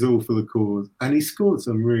 gave his all for the cause, and he scored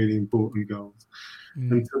some really important goals.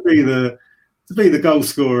 And to be the goal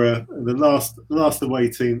scorer, the last away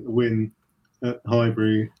team to win at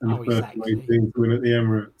Highbury and the first away team to win at the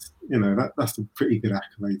Emirates, that's a pretty good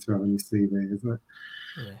accolade to have on your CV, isn't it?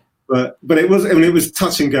 Yeah. But it was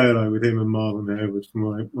touch and go though with him and Marlon Harewood for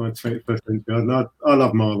my 21st century. I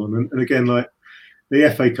love Marlon, and again, like the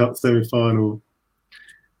FA Cup semi-final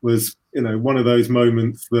was one of those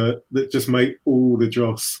moments that just make all the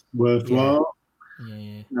dross worthwhile.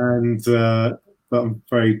 Yeah. And but I'm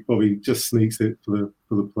afraid Bobby just sneaks it for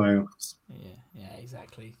the playoffs. Yeah,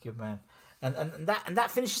 exactly. Good man. And that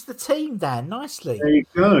finishes the team, Dan, nicely. There you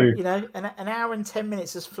go. An hour and 10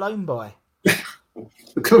 minutes has flown by.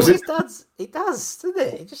 Because it does, doesn't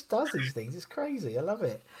it? It just does these things. It's crazy. I love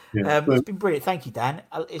it. Yeah, it's been brilliant. Thank you, Dan.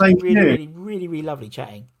 It's been really, really, really lovely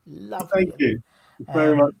chatting. Lovely. Thank you.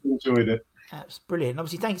 Very much enjoyed it. That's brilliant.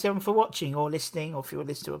 Obviously, thanks everyone for watching or listening, or if you're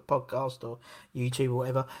listening to a podcast or YouTube or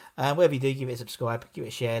whatever. Whatever you do, give it a subscribe, give it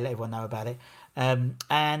a share, let everyone know about it.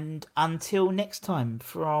 And until next time,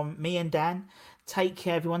 from me and Dan, take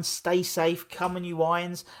care, everyone. Stay safe. Come on, you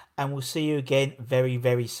irons, and we'll see you again very,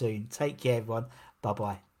 very soon. Take care, everyone.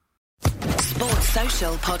 Bye-bye. Sports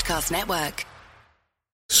Social Podcast Network.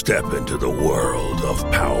 Step into the world of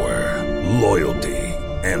power, loyalty,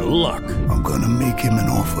 and luck. I'm going to make him an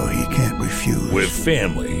offer he can't refuse. With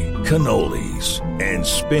family, cannolis, and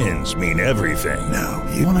spins mean everything. Now,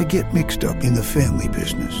 you want to get mixed up in the family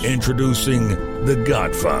business. Introducing The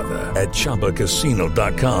Godfather at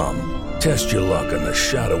ChumbaCasino.com. Test your luck in the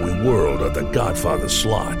shadowy world of The Godfather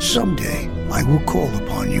slot. Someday, I will call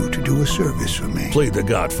upon you to do a service for me. Play The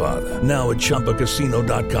Godfather, now at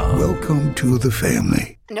ChumbaCasino.com. Welcome to the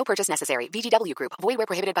family. No purchase necessary. VGW Group. Void where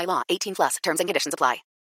prohibited by law. 18+. Terms and conditions apply.